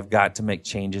it, and I've got to make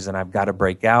changes, and I've got to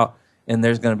break out. And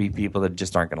there's going to be people that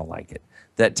just aren't going to like it.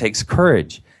 That takes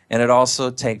courage. And it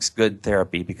also takes good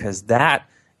therapy, because that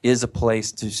is a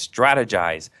place to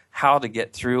strategize how to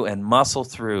get through and muscle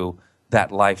through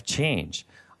that life change.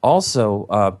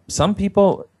 Also, some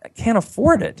people can't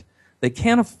afford it. They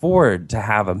can't afford to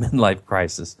have a midlife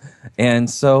crisis. And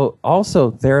so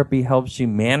also therapy helps you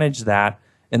manage that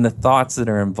and the thoughts that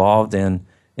are involved in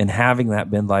having that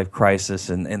midlife crisis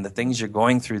and the things you're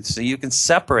going through, so you can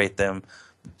separate them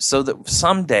so that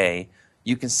someday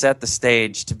you can set the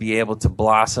stage to be able to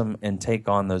blossom and take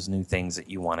on those new things that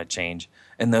you want to change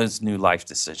and those new life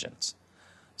decisions.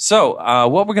 So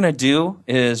what we're going to do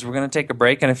is we're going to take a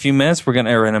break in a few minutes. In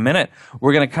a minute.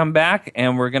 We're going to come back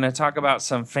and we're going to talk about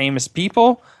some famous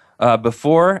people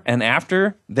before and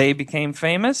after they became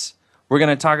famous. We're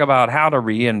going to talk about how to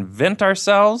reinvent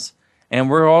ourselves.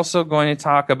 And we're also going to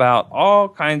talk about all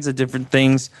kinds of different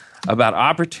things about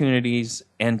opportunities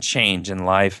and change in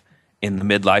life in the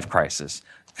midlife crisis.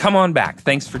 Come on back.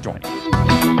 Thanks for joining.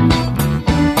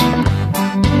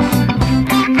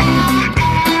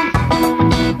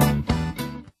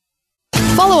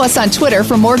 Follow us on Twitter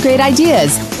for more great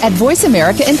ideas at Voice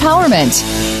America Empowerment.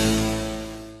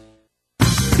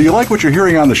 Do you like what you're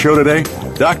hearing on the show today?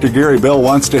 Dr. Gary Bell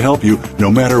wants to help you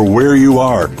no matter where you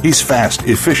are. He's fast,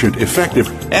 efficient, effective,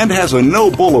 and has a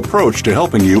no-bull approach to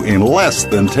helping you in less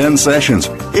than 10 sessions.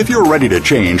 If you're ready to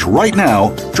change right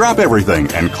now, drop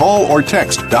everything and call or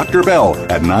text Dr. Bell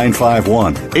at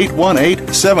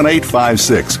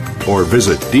 951-818-7856 or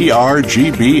visit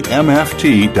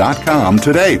drgbmft.com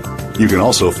today. You can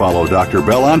also follow Dr.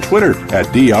 Bell on Twitter at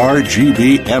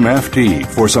drgbmft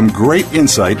for some great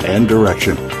insight and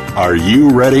direction. Are you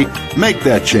ready? Make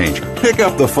that change. Pick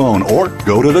up the phone or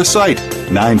go to the site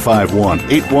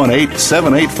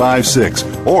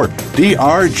 951-818-7856 or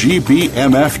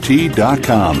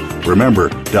drgbmft.com. Remember,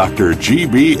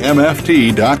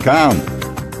 drgbmft.com.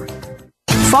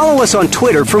 Follow us on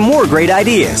Twitter for more great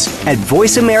ideas at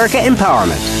Voice America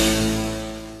Empowerment.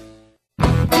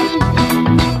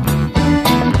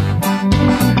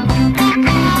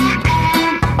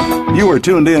 You are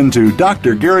tuned in to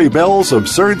Dr. Gary Bell's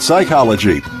Absurd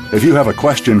Psychology. If you have a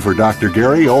question for Dr.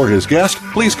 Gary or his guest,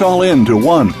 please call in to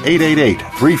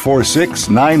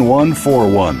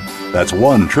 1-888-346-9141. That's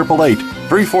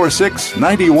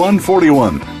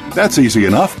 1-888-346-9141. That's easy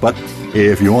enough, but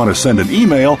if you want to send an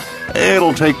email,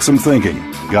 it'll take some thinking.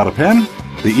 Got a pen?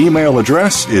 The email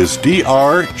address is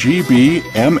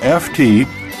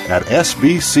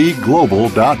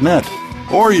drgbmft@sbcglobal.net.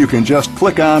 Or you can just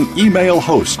click on Email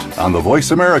Host on the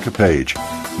Voice America page.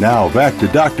 Now back to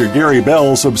Dr. Gary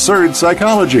Bell's Absurd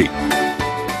Psychology.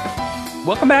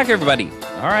 Welcome back, everybody.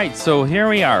 All right, so here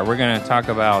we are. We're going to talk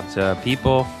about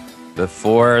people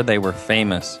before they were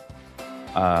famous.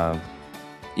 Walt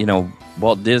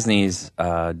Disney's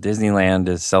Disneyland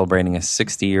is celebrating a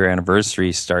 60-year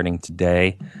anniversary starting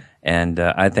today. And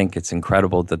I think it's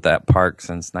incredible that park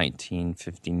since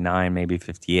 1959, maybe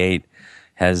 58,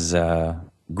 has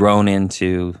grown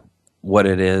into what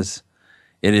it is.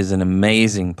 It is an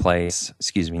amazing place.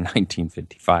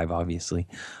 1955, obviously.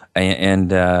 And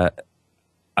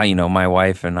my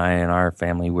wife and I and our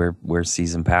family, we're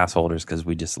season pass holders because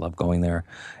we just love going there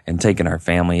and taking our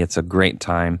family. It's a great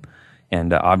time.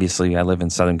 And obviously, I live in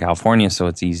Southern California, so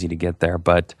it's easy to get there.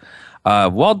 But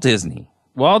Walt Disney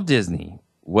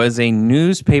was a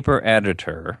newspaper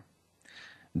editor.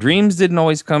 Dreams didn't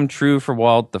always come true for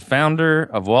Walt. The founder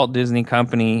of Walt Disney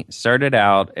Company started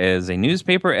out as a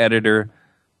newspaper editor,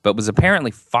 but was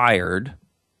apparently fired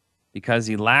because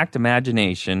he lacked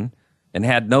imagination and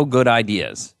had no good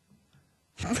ideas.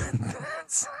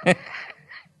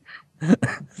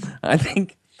 I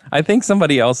think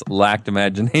somebody else lacked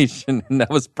imagination, and that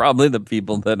was probably the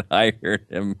people that hired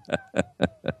him.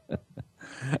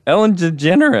 Ellen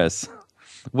DeGeneres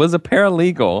was a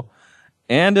paralegal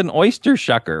and an oyster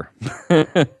shucker.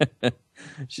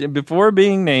 Before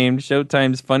being named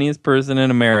Showtime's funniest person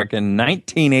in America in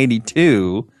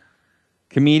 1982,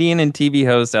 comedian and TV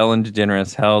host Ellen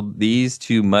DeGeneres held these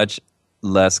two much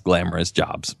less glamorous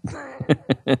jobs.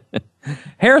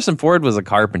 Harrison Ford was a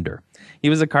carpenter. He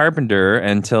was a carpenter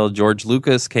until George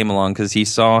Lucas came along because he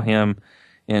saw him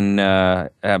in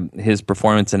his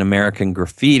performance in American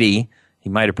Graffiti. He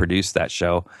might have produced that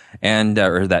show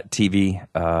or that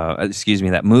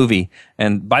that movie.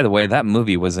 And by the way, that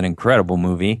movie was an incredible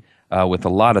movie with a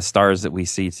lot of stars that we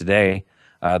see today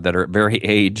that are very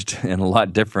aged and a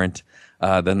lot different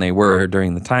than they were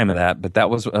during the time of that. But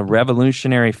that was a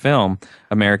revolutionary film,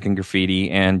 American Graffiti.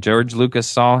 And George Lucas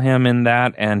saw him in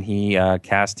that, and he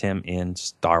cast him in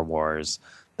Star Wars,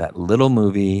 that little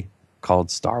movie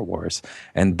called Star Wars.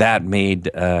 And that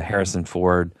made Harrison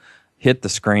Ford hit the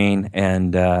screen,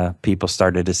 and people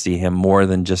started to see him more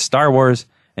than just Star Wars,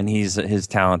 and his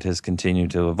talent has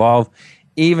continued to evolve,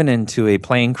 even into a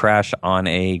plane crash on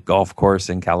a golf course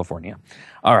in California.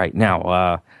 All right,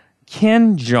 now,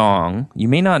 Ken Jeong, you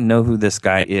may not know who this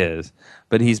guy is,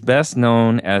 but he's best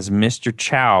known as Mr.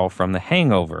 Chow from The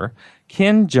Hangover.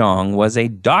 Ken Jeong was a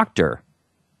doctor,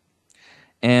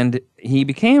 and he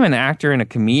became an actor and a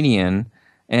comedian.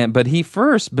 But he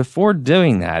first, before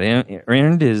doing that,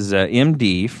 earned his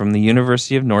MD from the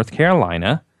University of North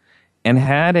Carolina and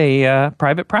had a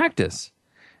private practice.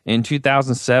 In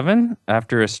 2007,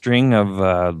 after a string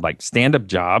of stand-up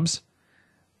jobs,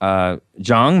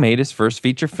 Jeong made his first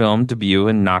feature film debut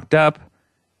and Knocked Up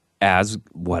as,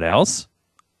 what else?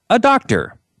 A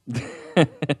doctor.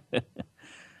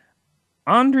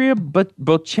 Andrea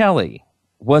Bocelli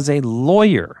was a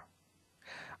lawyer.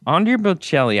 Andrea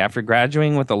Bocelli, after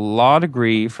graduating with a law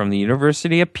degree from the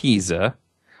University of Pisa,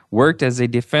 worked as a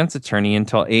defense attorney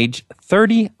until age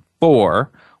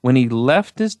 34 when he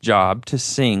left his job to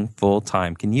sing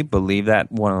full-time. Can you believe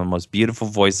that? One of the most beautiful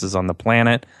voices on the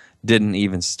planet didn't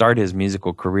even start his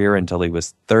musical career until he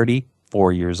was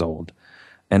 34 years old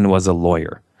and was a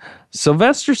lawyer.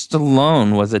 Sylvester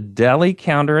Stallone was a deli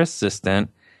counter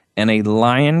assistant and a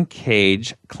lion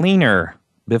cage cleaner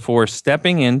before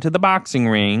stepping into the boxing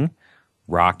ring.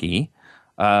 Rocky.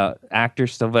 Actor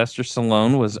Sylvester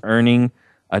Stallone was earning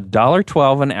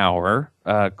 $1.12 an hour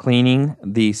cleaning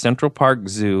the Central Park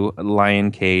Zoo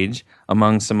lion cage,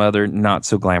 among some other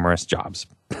not-so-glamorous jobs.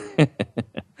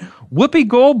 Whoopi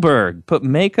Goldberg put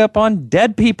makeup on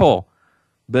dead people.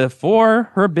 Before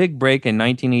her big break in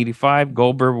 1985,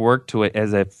 Goldberg worked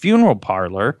as a funeral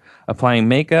parlor, applying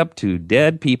makeup to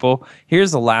dead people.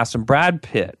 Here's the last one, Brad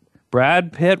Pitt.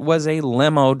 Brad Pitt was a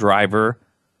limo driver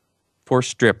for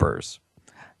strippers.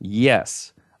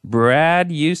 Yes,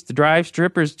 Brad used to drive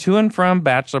strippers to and from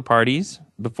bachelor parties.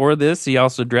 Before this, he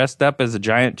also dressed up as a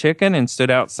giant chicken and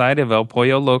stood outside of El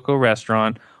Pollo Loco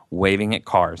restaurant waving at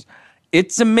cars.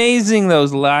 It's amazing,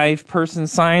 those live person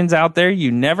signs out there.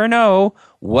 You never know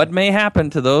what may happen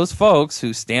to those folks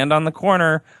who stand on the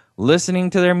corner listening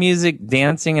to their music,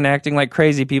 dancing, and acting like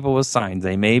crazy people with signs.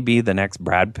 They may be the next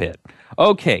Brad Pitt.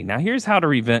 Okay, now here's how to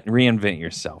reinvent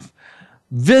yourself.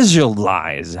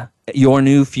 Visualize your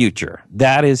new future.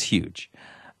 That is huge.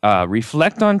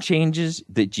 Reflect on changes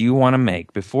that you want to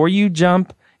make. Before you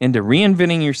jump into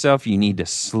reinventing yourself, you need to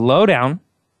slow down,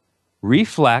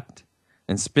 reflect,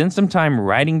 and spend some time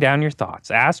writing down your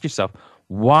thoughts. Ask yourself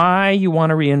why you want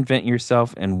to reinvent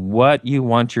yourself and what you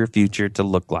want your future to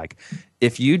look like.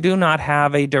 If you do not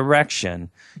have a direction,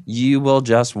 you will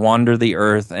just wander the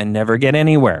earth and never get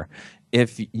anywhere.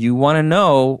 If you want to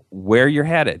know where you're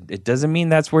headed, it doesn't mean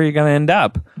that's where you're going to end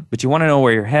up, but you want to know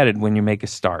where you're headed when you make a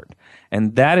start.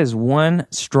 And that is one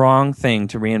strong thing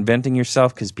to reinventing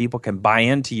yourself, because people can buy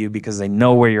into you because they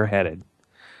know where you're headed.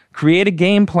 Create a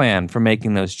game plan for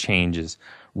making those changes.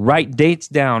 Write dates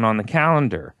down on the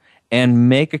calendar and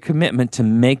make a commitment to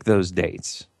make those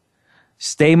dates.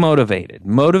 Stay motivated.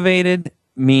 Motivated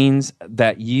means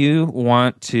that you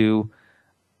want to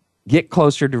get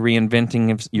closer to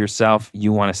reinventing yourself.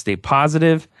 You want to stay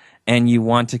positive, and you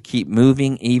want to keep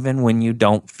moving even when you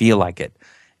don't feel like it.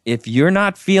 If you're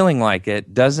not feeling like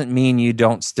it, doesn't mean you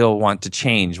don't still want to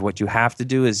change. What you have to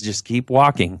do is just keep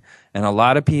walking. And a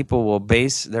lot of people will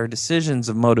base their decisions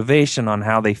of motivation on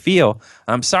how they feel.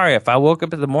 I'm sorry, if I woke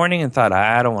up in the morning and thought,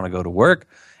 I don't want to go to work,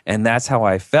 and that's how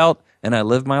I felt, and I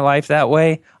lived my life that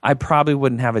way, I probably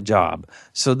wouldn't have a job.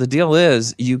 So the deal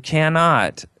is, you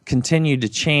cannot continue to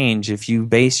change if you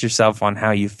base yourself on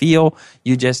how you feel.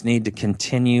 You just need to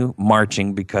continue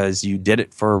marching because you did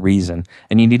it for a reason,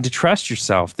 and you need to trust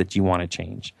yourself that you want to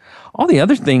change. All the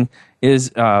other thing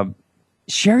is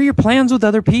share your plans with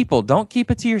other people. Don't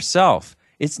keep it to yourself.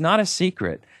 It's not a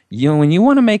secret. When you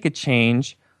want to make a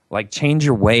change, like change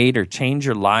your weight or change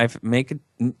your life,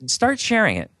 start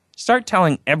sharing it. Start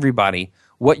telling everybody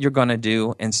what you're going to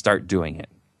do and start doing it.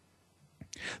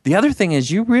 The other thing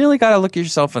is, you really got to look at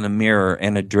yourself in the mirror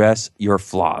and address your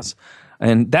flaws.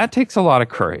 And that takes a lot of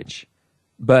courage.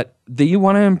 But you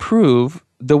want to improve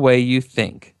the way you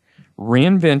think.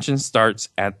 Reinvention starts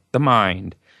at the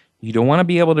mind. You don't want to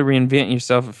be able to reinvent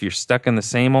yourself if you're stuck in the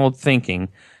same old thinking.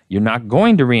 You're not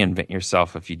going to reinvent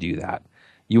yourself if you do that.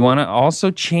 You want to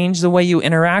also change the way you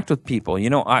interact with people.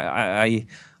 I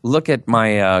look at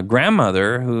my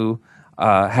grandmother, who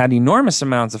had enormous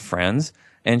amounts of friends,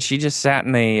 and she just sat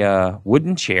in a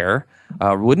wooden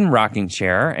rocking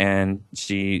chair, and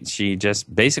she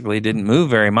just basically didn't move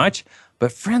very much.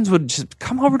 But friends would just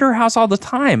come over to her house all the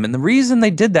time. And the reason they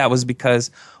did that was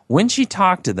because when she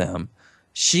talked to them,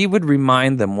 she would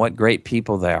remind them what great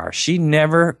people they are. She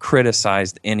never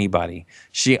criticized anybody.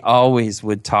 She always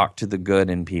would talk to the good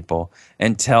in people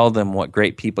and tell them what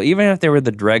great people, even if they were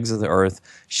the dregs of the earth,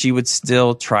 she would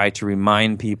still try to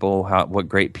remind people what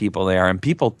great people they are. And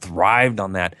people thrived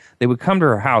on that. They would come to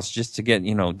her house just to get,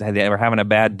 they were having a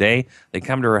bad day. They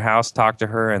come to her house, talk to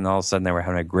her, and all of a sudden they were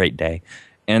having a great day.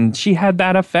 And she had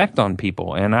that effect on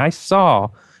people. And I saw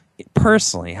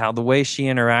personally how the way she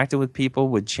interacted with people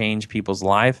would change people's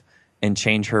life and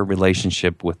change her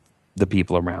relationship with the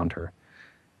people around her.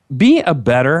 Be a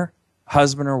better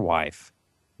husband or wife.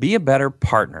 Be a better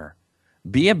partner.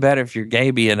 If you're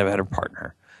gay, be a better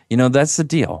partner. That's the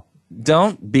deal.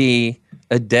 Don't be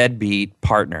a deadbeat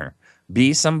partner.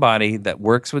 Be somebody that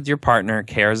works with your partner,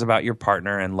 cares about your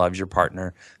partner, and loves your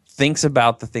partner, thinks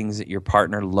about the things that your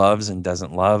partner loves and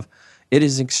doesn't love. It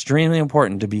is extremely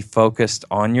important to be focused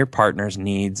on your partner's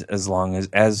needs as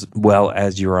well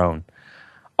as your own.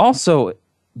 Also,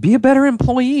 be a better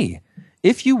employee.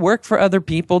 If you work for other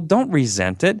people, don't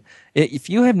resent it. If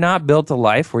you have not built a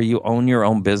life where you own your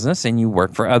own business and you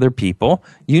work for other people,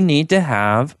 you need to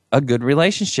have a good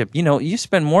relationship. You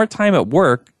spend more time at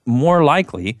work, more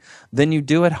likely, than you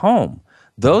do at home.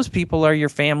 Those people are your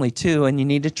family too, and you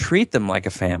need to treat them like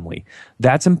a family.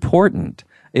 That's important.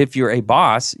 If you're a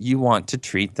boss, you want to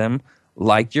treat them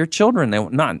like your children.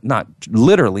 Not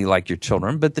literally like your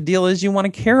children, but the deal is you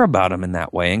want to care about them in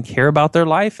that way and care about their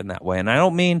life in that way. And I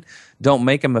don't mean don't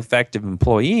make them effective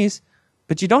employees,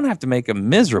 but you don't have to make them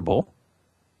miserable.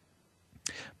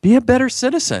 Be a better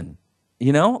citizen.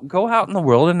 Go out in the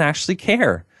world and actually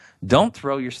care. Don't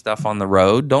throw your stuff on the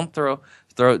road. Don't throw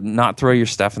your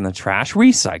stuff in the trash.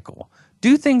 Recycle.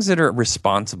 Do things that are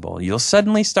responsible. You'll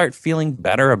suddenly start feeling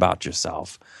better about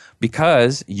yourself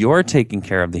because you're taking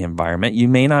care of the environment. You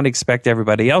may not expect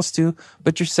everybody else to,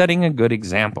 but you're setting a good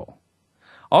example.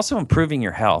 Also, improving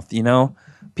your health.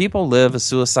 People live a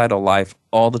suicidal life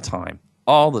all the time.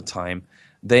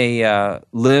 They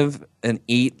live and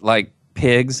eat like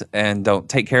pigs and don't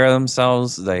take care of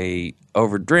themselves. They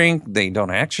overdrink. They don't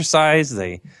exercise.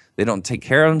 They don't take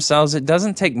care of themselves. It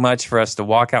doesn't take much for us to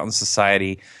walk out in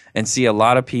society and see a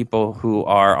lot of people who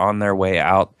are on their way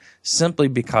out simply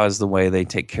because the way they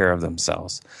take care of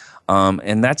themselves.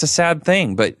 And that's a sad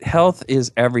thing, but health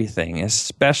is everything,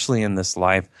 especially in this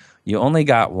life. You only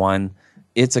got one.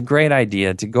 It's a great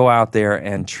idea to go out there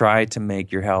and try to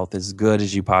make your health as good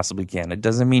as you possibly can. It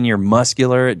doesn't mean you're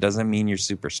muscular. It doesn't mean you're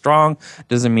super strong. It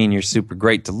doesn't mean you're super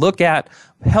great to look at.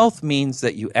 Health means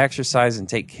that you exercise and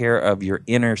take care of your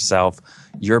inner self,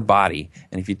 your body.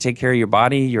 And if you take care of your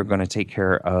body, you're going to take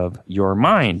care of your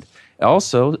mind.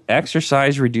 Also,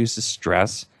 exercise reduces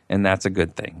stress, and that's a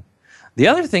good thing. The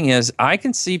other thing is, I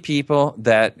can see people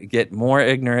that get more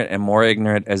ignorant and more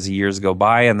ignorant as the years go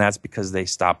by, and that's because they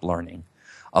stop learning.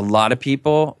 A lot of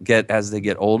people as they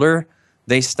get older,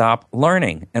 they stop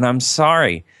learning. And I'm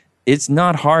sorry, it's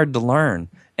not hard to learn.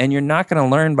 And you're not going to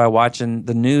learn by watching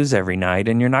the news every night,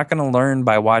 and you're not going to learn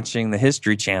by watching the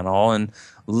History Channel, and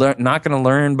not going to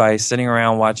learn by sitting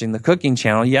around watching the Cooking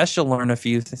Channel. Yes, you'll learn a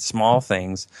few small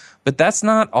things, but that's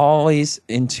not always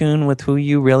in tune with who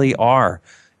you really are.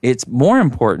 It's more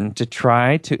important to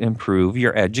try to improve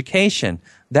your education.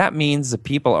 That means the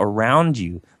people around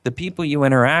you, the people you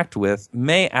interact with,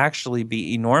 may actually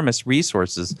be enormous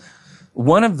resources.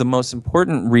 One of the most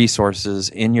important resources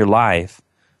in your life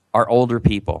are older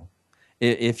people.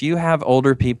 If you have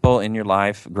older people in your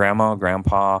life, grandma,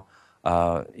 grandpa,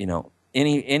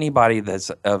 anybody that's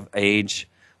of age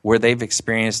where they've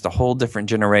experienced a whole different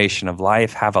generation of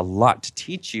life, have a lot to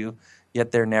teach you,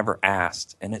 yet they're never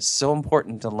asked. And it's so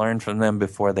important to learn from them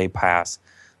before they pass.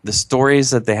 The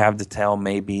stories that they have to tell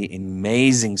may be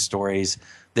amazing stories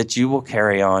that you will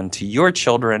carry on to your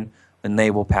children, and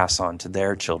they will pass on to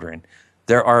their children.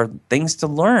 There are things to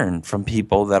learn from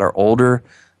people that are older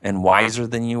and wiser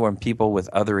than you, and people with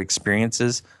other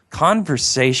experiences.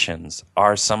 Conversations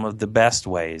are some of the best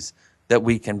ways that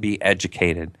we can be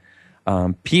educated.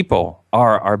 People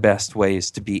are our best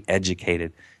ways to be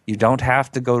educated. You don't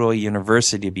have to go to a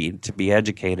university to be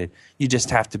educated. You just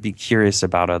have to be curious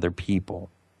about other people.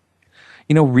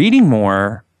 Reading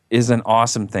more is an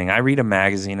awesome thing. I read a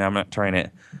magazine. I'm not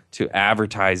trying to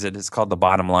advertise it. It's called The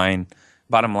Bottom Line.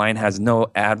 Bottom Line has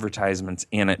no advertisements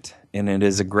in it, and it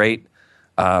is a great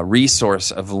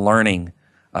resource of learning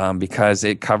because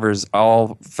it covers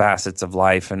all facets of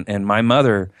life. And my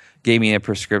mother gave me the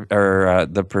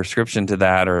prescription to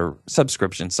that, or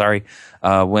subscription,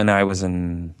 when I was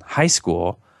in high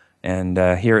school. And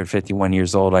here at 51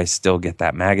 years old, I still get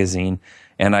that magazine.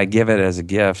 And I give it as a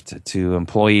gift to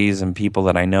employees and people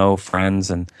that I know,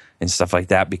 friends and stuff like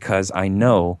that, because I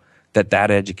know that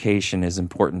education is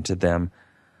important to them.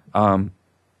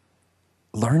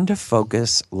 Learn to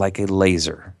focus like a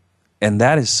laser. And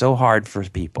that is so hard for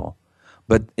people.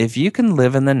 But if you can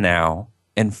live in the now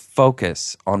and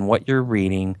focus on what you're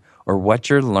reading or what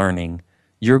you're learning,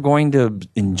 you're going to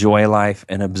enjoy life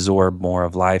and absorb more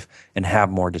of life and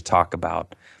have more to talk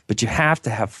about. But you have to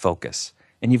have focus,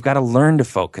 and you've got to learn to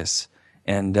focus.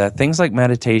 And things like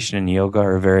meditation and yoga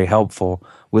are very helpful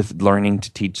with learning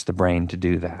to teach the brain to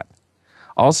do that.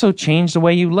 Also, change the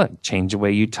way you look, change the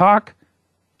way you talk,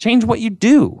 change what you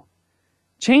do.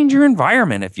 Change your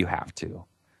environment if you have to.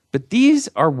 But these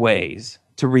are ways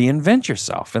to reinvent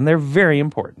yourself, and they're very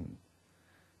important.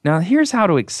 Now, here's how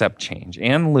to accept change.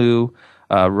 Ann Lou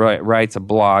writes a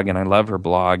blog, and I love her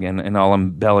blog, and I'll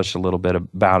embellish a little bit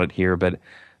about it here, but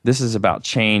this is about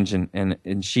change,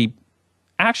 and she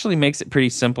actually makes it pretty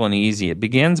simple and easy. It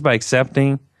begins by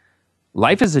accepting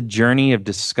life is a journey of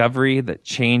discovery, that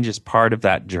change is part of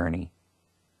that journey.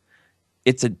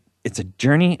 It's a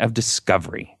journey of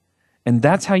discovery. And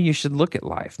that's how you should look at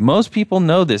life. Most people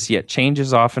know this, yet change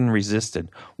is often resisted.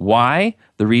 Why?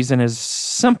 The reason is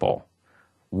simple.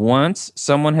 Once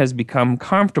someone has become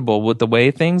comfortable with the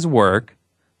way things work,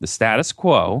 the status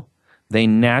quo, they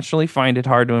naturally find it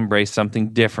hard to embrace something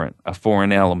different, a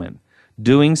foreign element.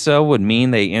 Doing so would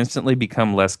mean they instantly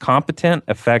become less competent,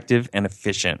 effective, and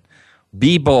efficient.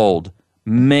 Be bold.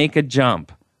 Make a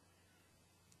jump.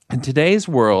 In today's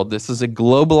world, this is a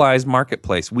globalized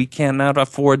marketplace. We cannot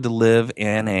afford to live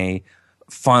in a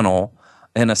funnel,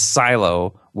 in a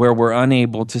silo, where we're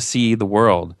unable to see the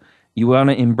world. You want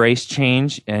to embrace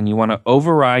change, and you want to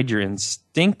override your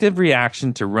instinctive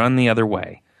reaction to run the other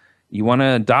way. You want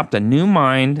to adopt a new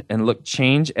mind and look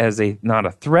change as not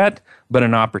a threat, but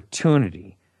an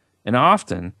opportunity. And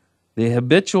often, the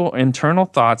habitual internal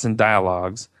thoughts and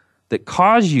dialogues that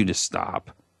cause you to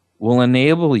stop will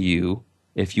enable you,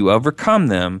 if you overcome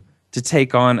them, to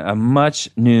take on a much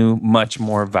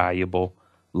more valuable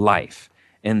life.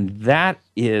 And that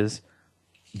is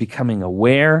becoming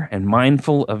aware and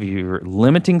mindful of your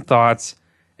limiting thoughts,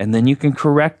 and then you can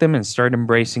correct them and start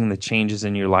embracing the changes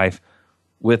in your life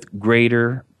with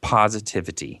greater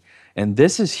positivity. And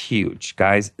this is huge,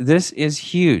 guys. This is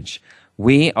huge.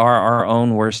 We are our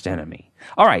own worst enemy.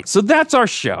 All right, so that's our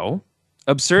show.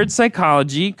 Absurd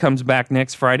Psychology comes back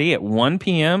next Friday at 1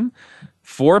 p.m.,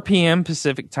 4 p.m.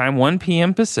 Pacific time, 1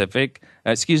 p.m.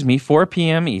 4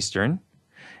 p.m. Eastern.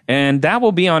 And that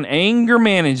will be on Anger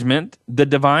Management, the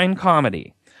Divine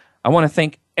Comedy. I want to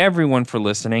thank everyone for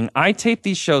listening. I tape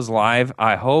these shows live.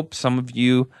 I hope some of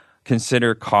you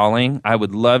consider calling. I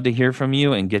would love to hear from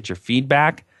you and get your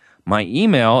feedback. My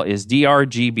email is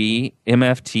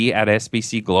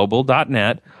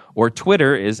drgbmft@sbcglobal.net, or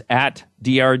Twitter is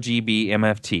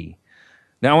 @drgbmft.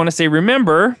 Now I want to say,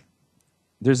 remember,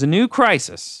 there's a new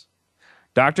crisis.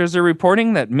 Doctors are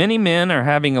reporting that many men are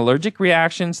having allergic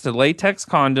reactions to latex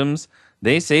condoms.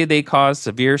 They say they cause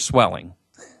severe swelling.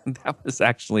 That was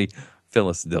actually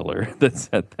Phyllis Diller that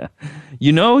said that.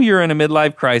 You know you're in a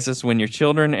midlife crisis when your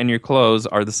children and your clothes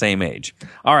are the same age.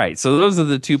 All right, so those are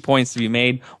the 2 points to be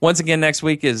made. Once again, next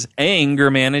week is Anger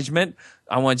Management.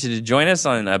 I want you to join us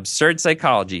on Absurd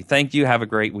Psychology. Thank you. Have a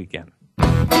great weekend.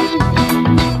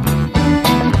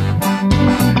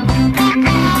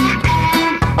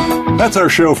 That's our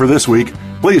show for this week.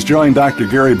 Please join Dr.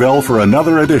 Gary Bell for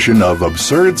another edition of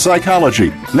Absurd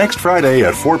Psychology next Friday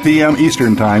at 4 p.m.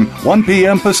 Eastern Time, 1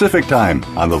 p.m. Pacific Time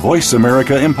on the Voice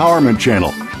America Empowerment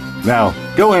Channel. Now,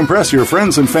 go impress your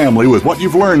friends and family with what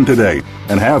you've learned today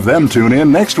and have them tune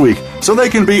in next week so they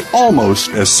can be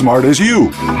almost as smart as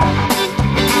you.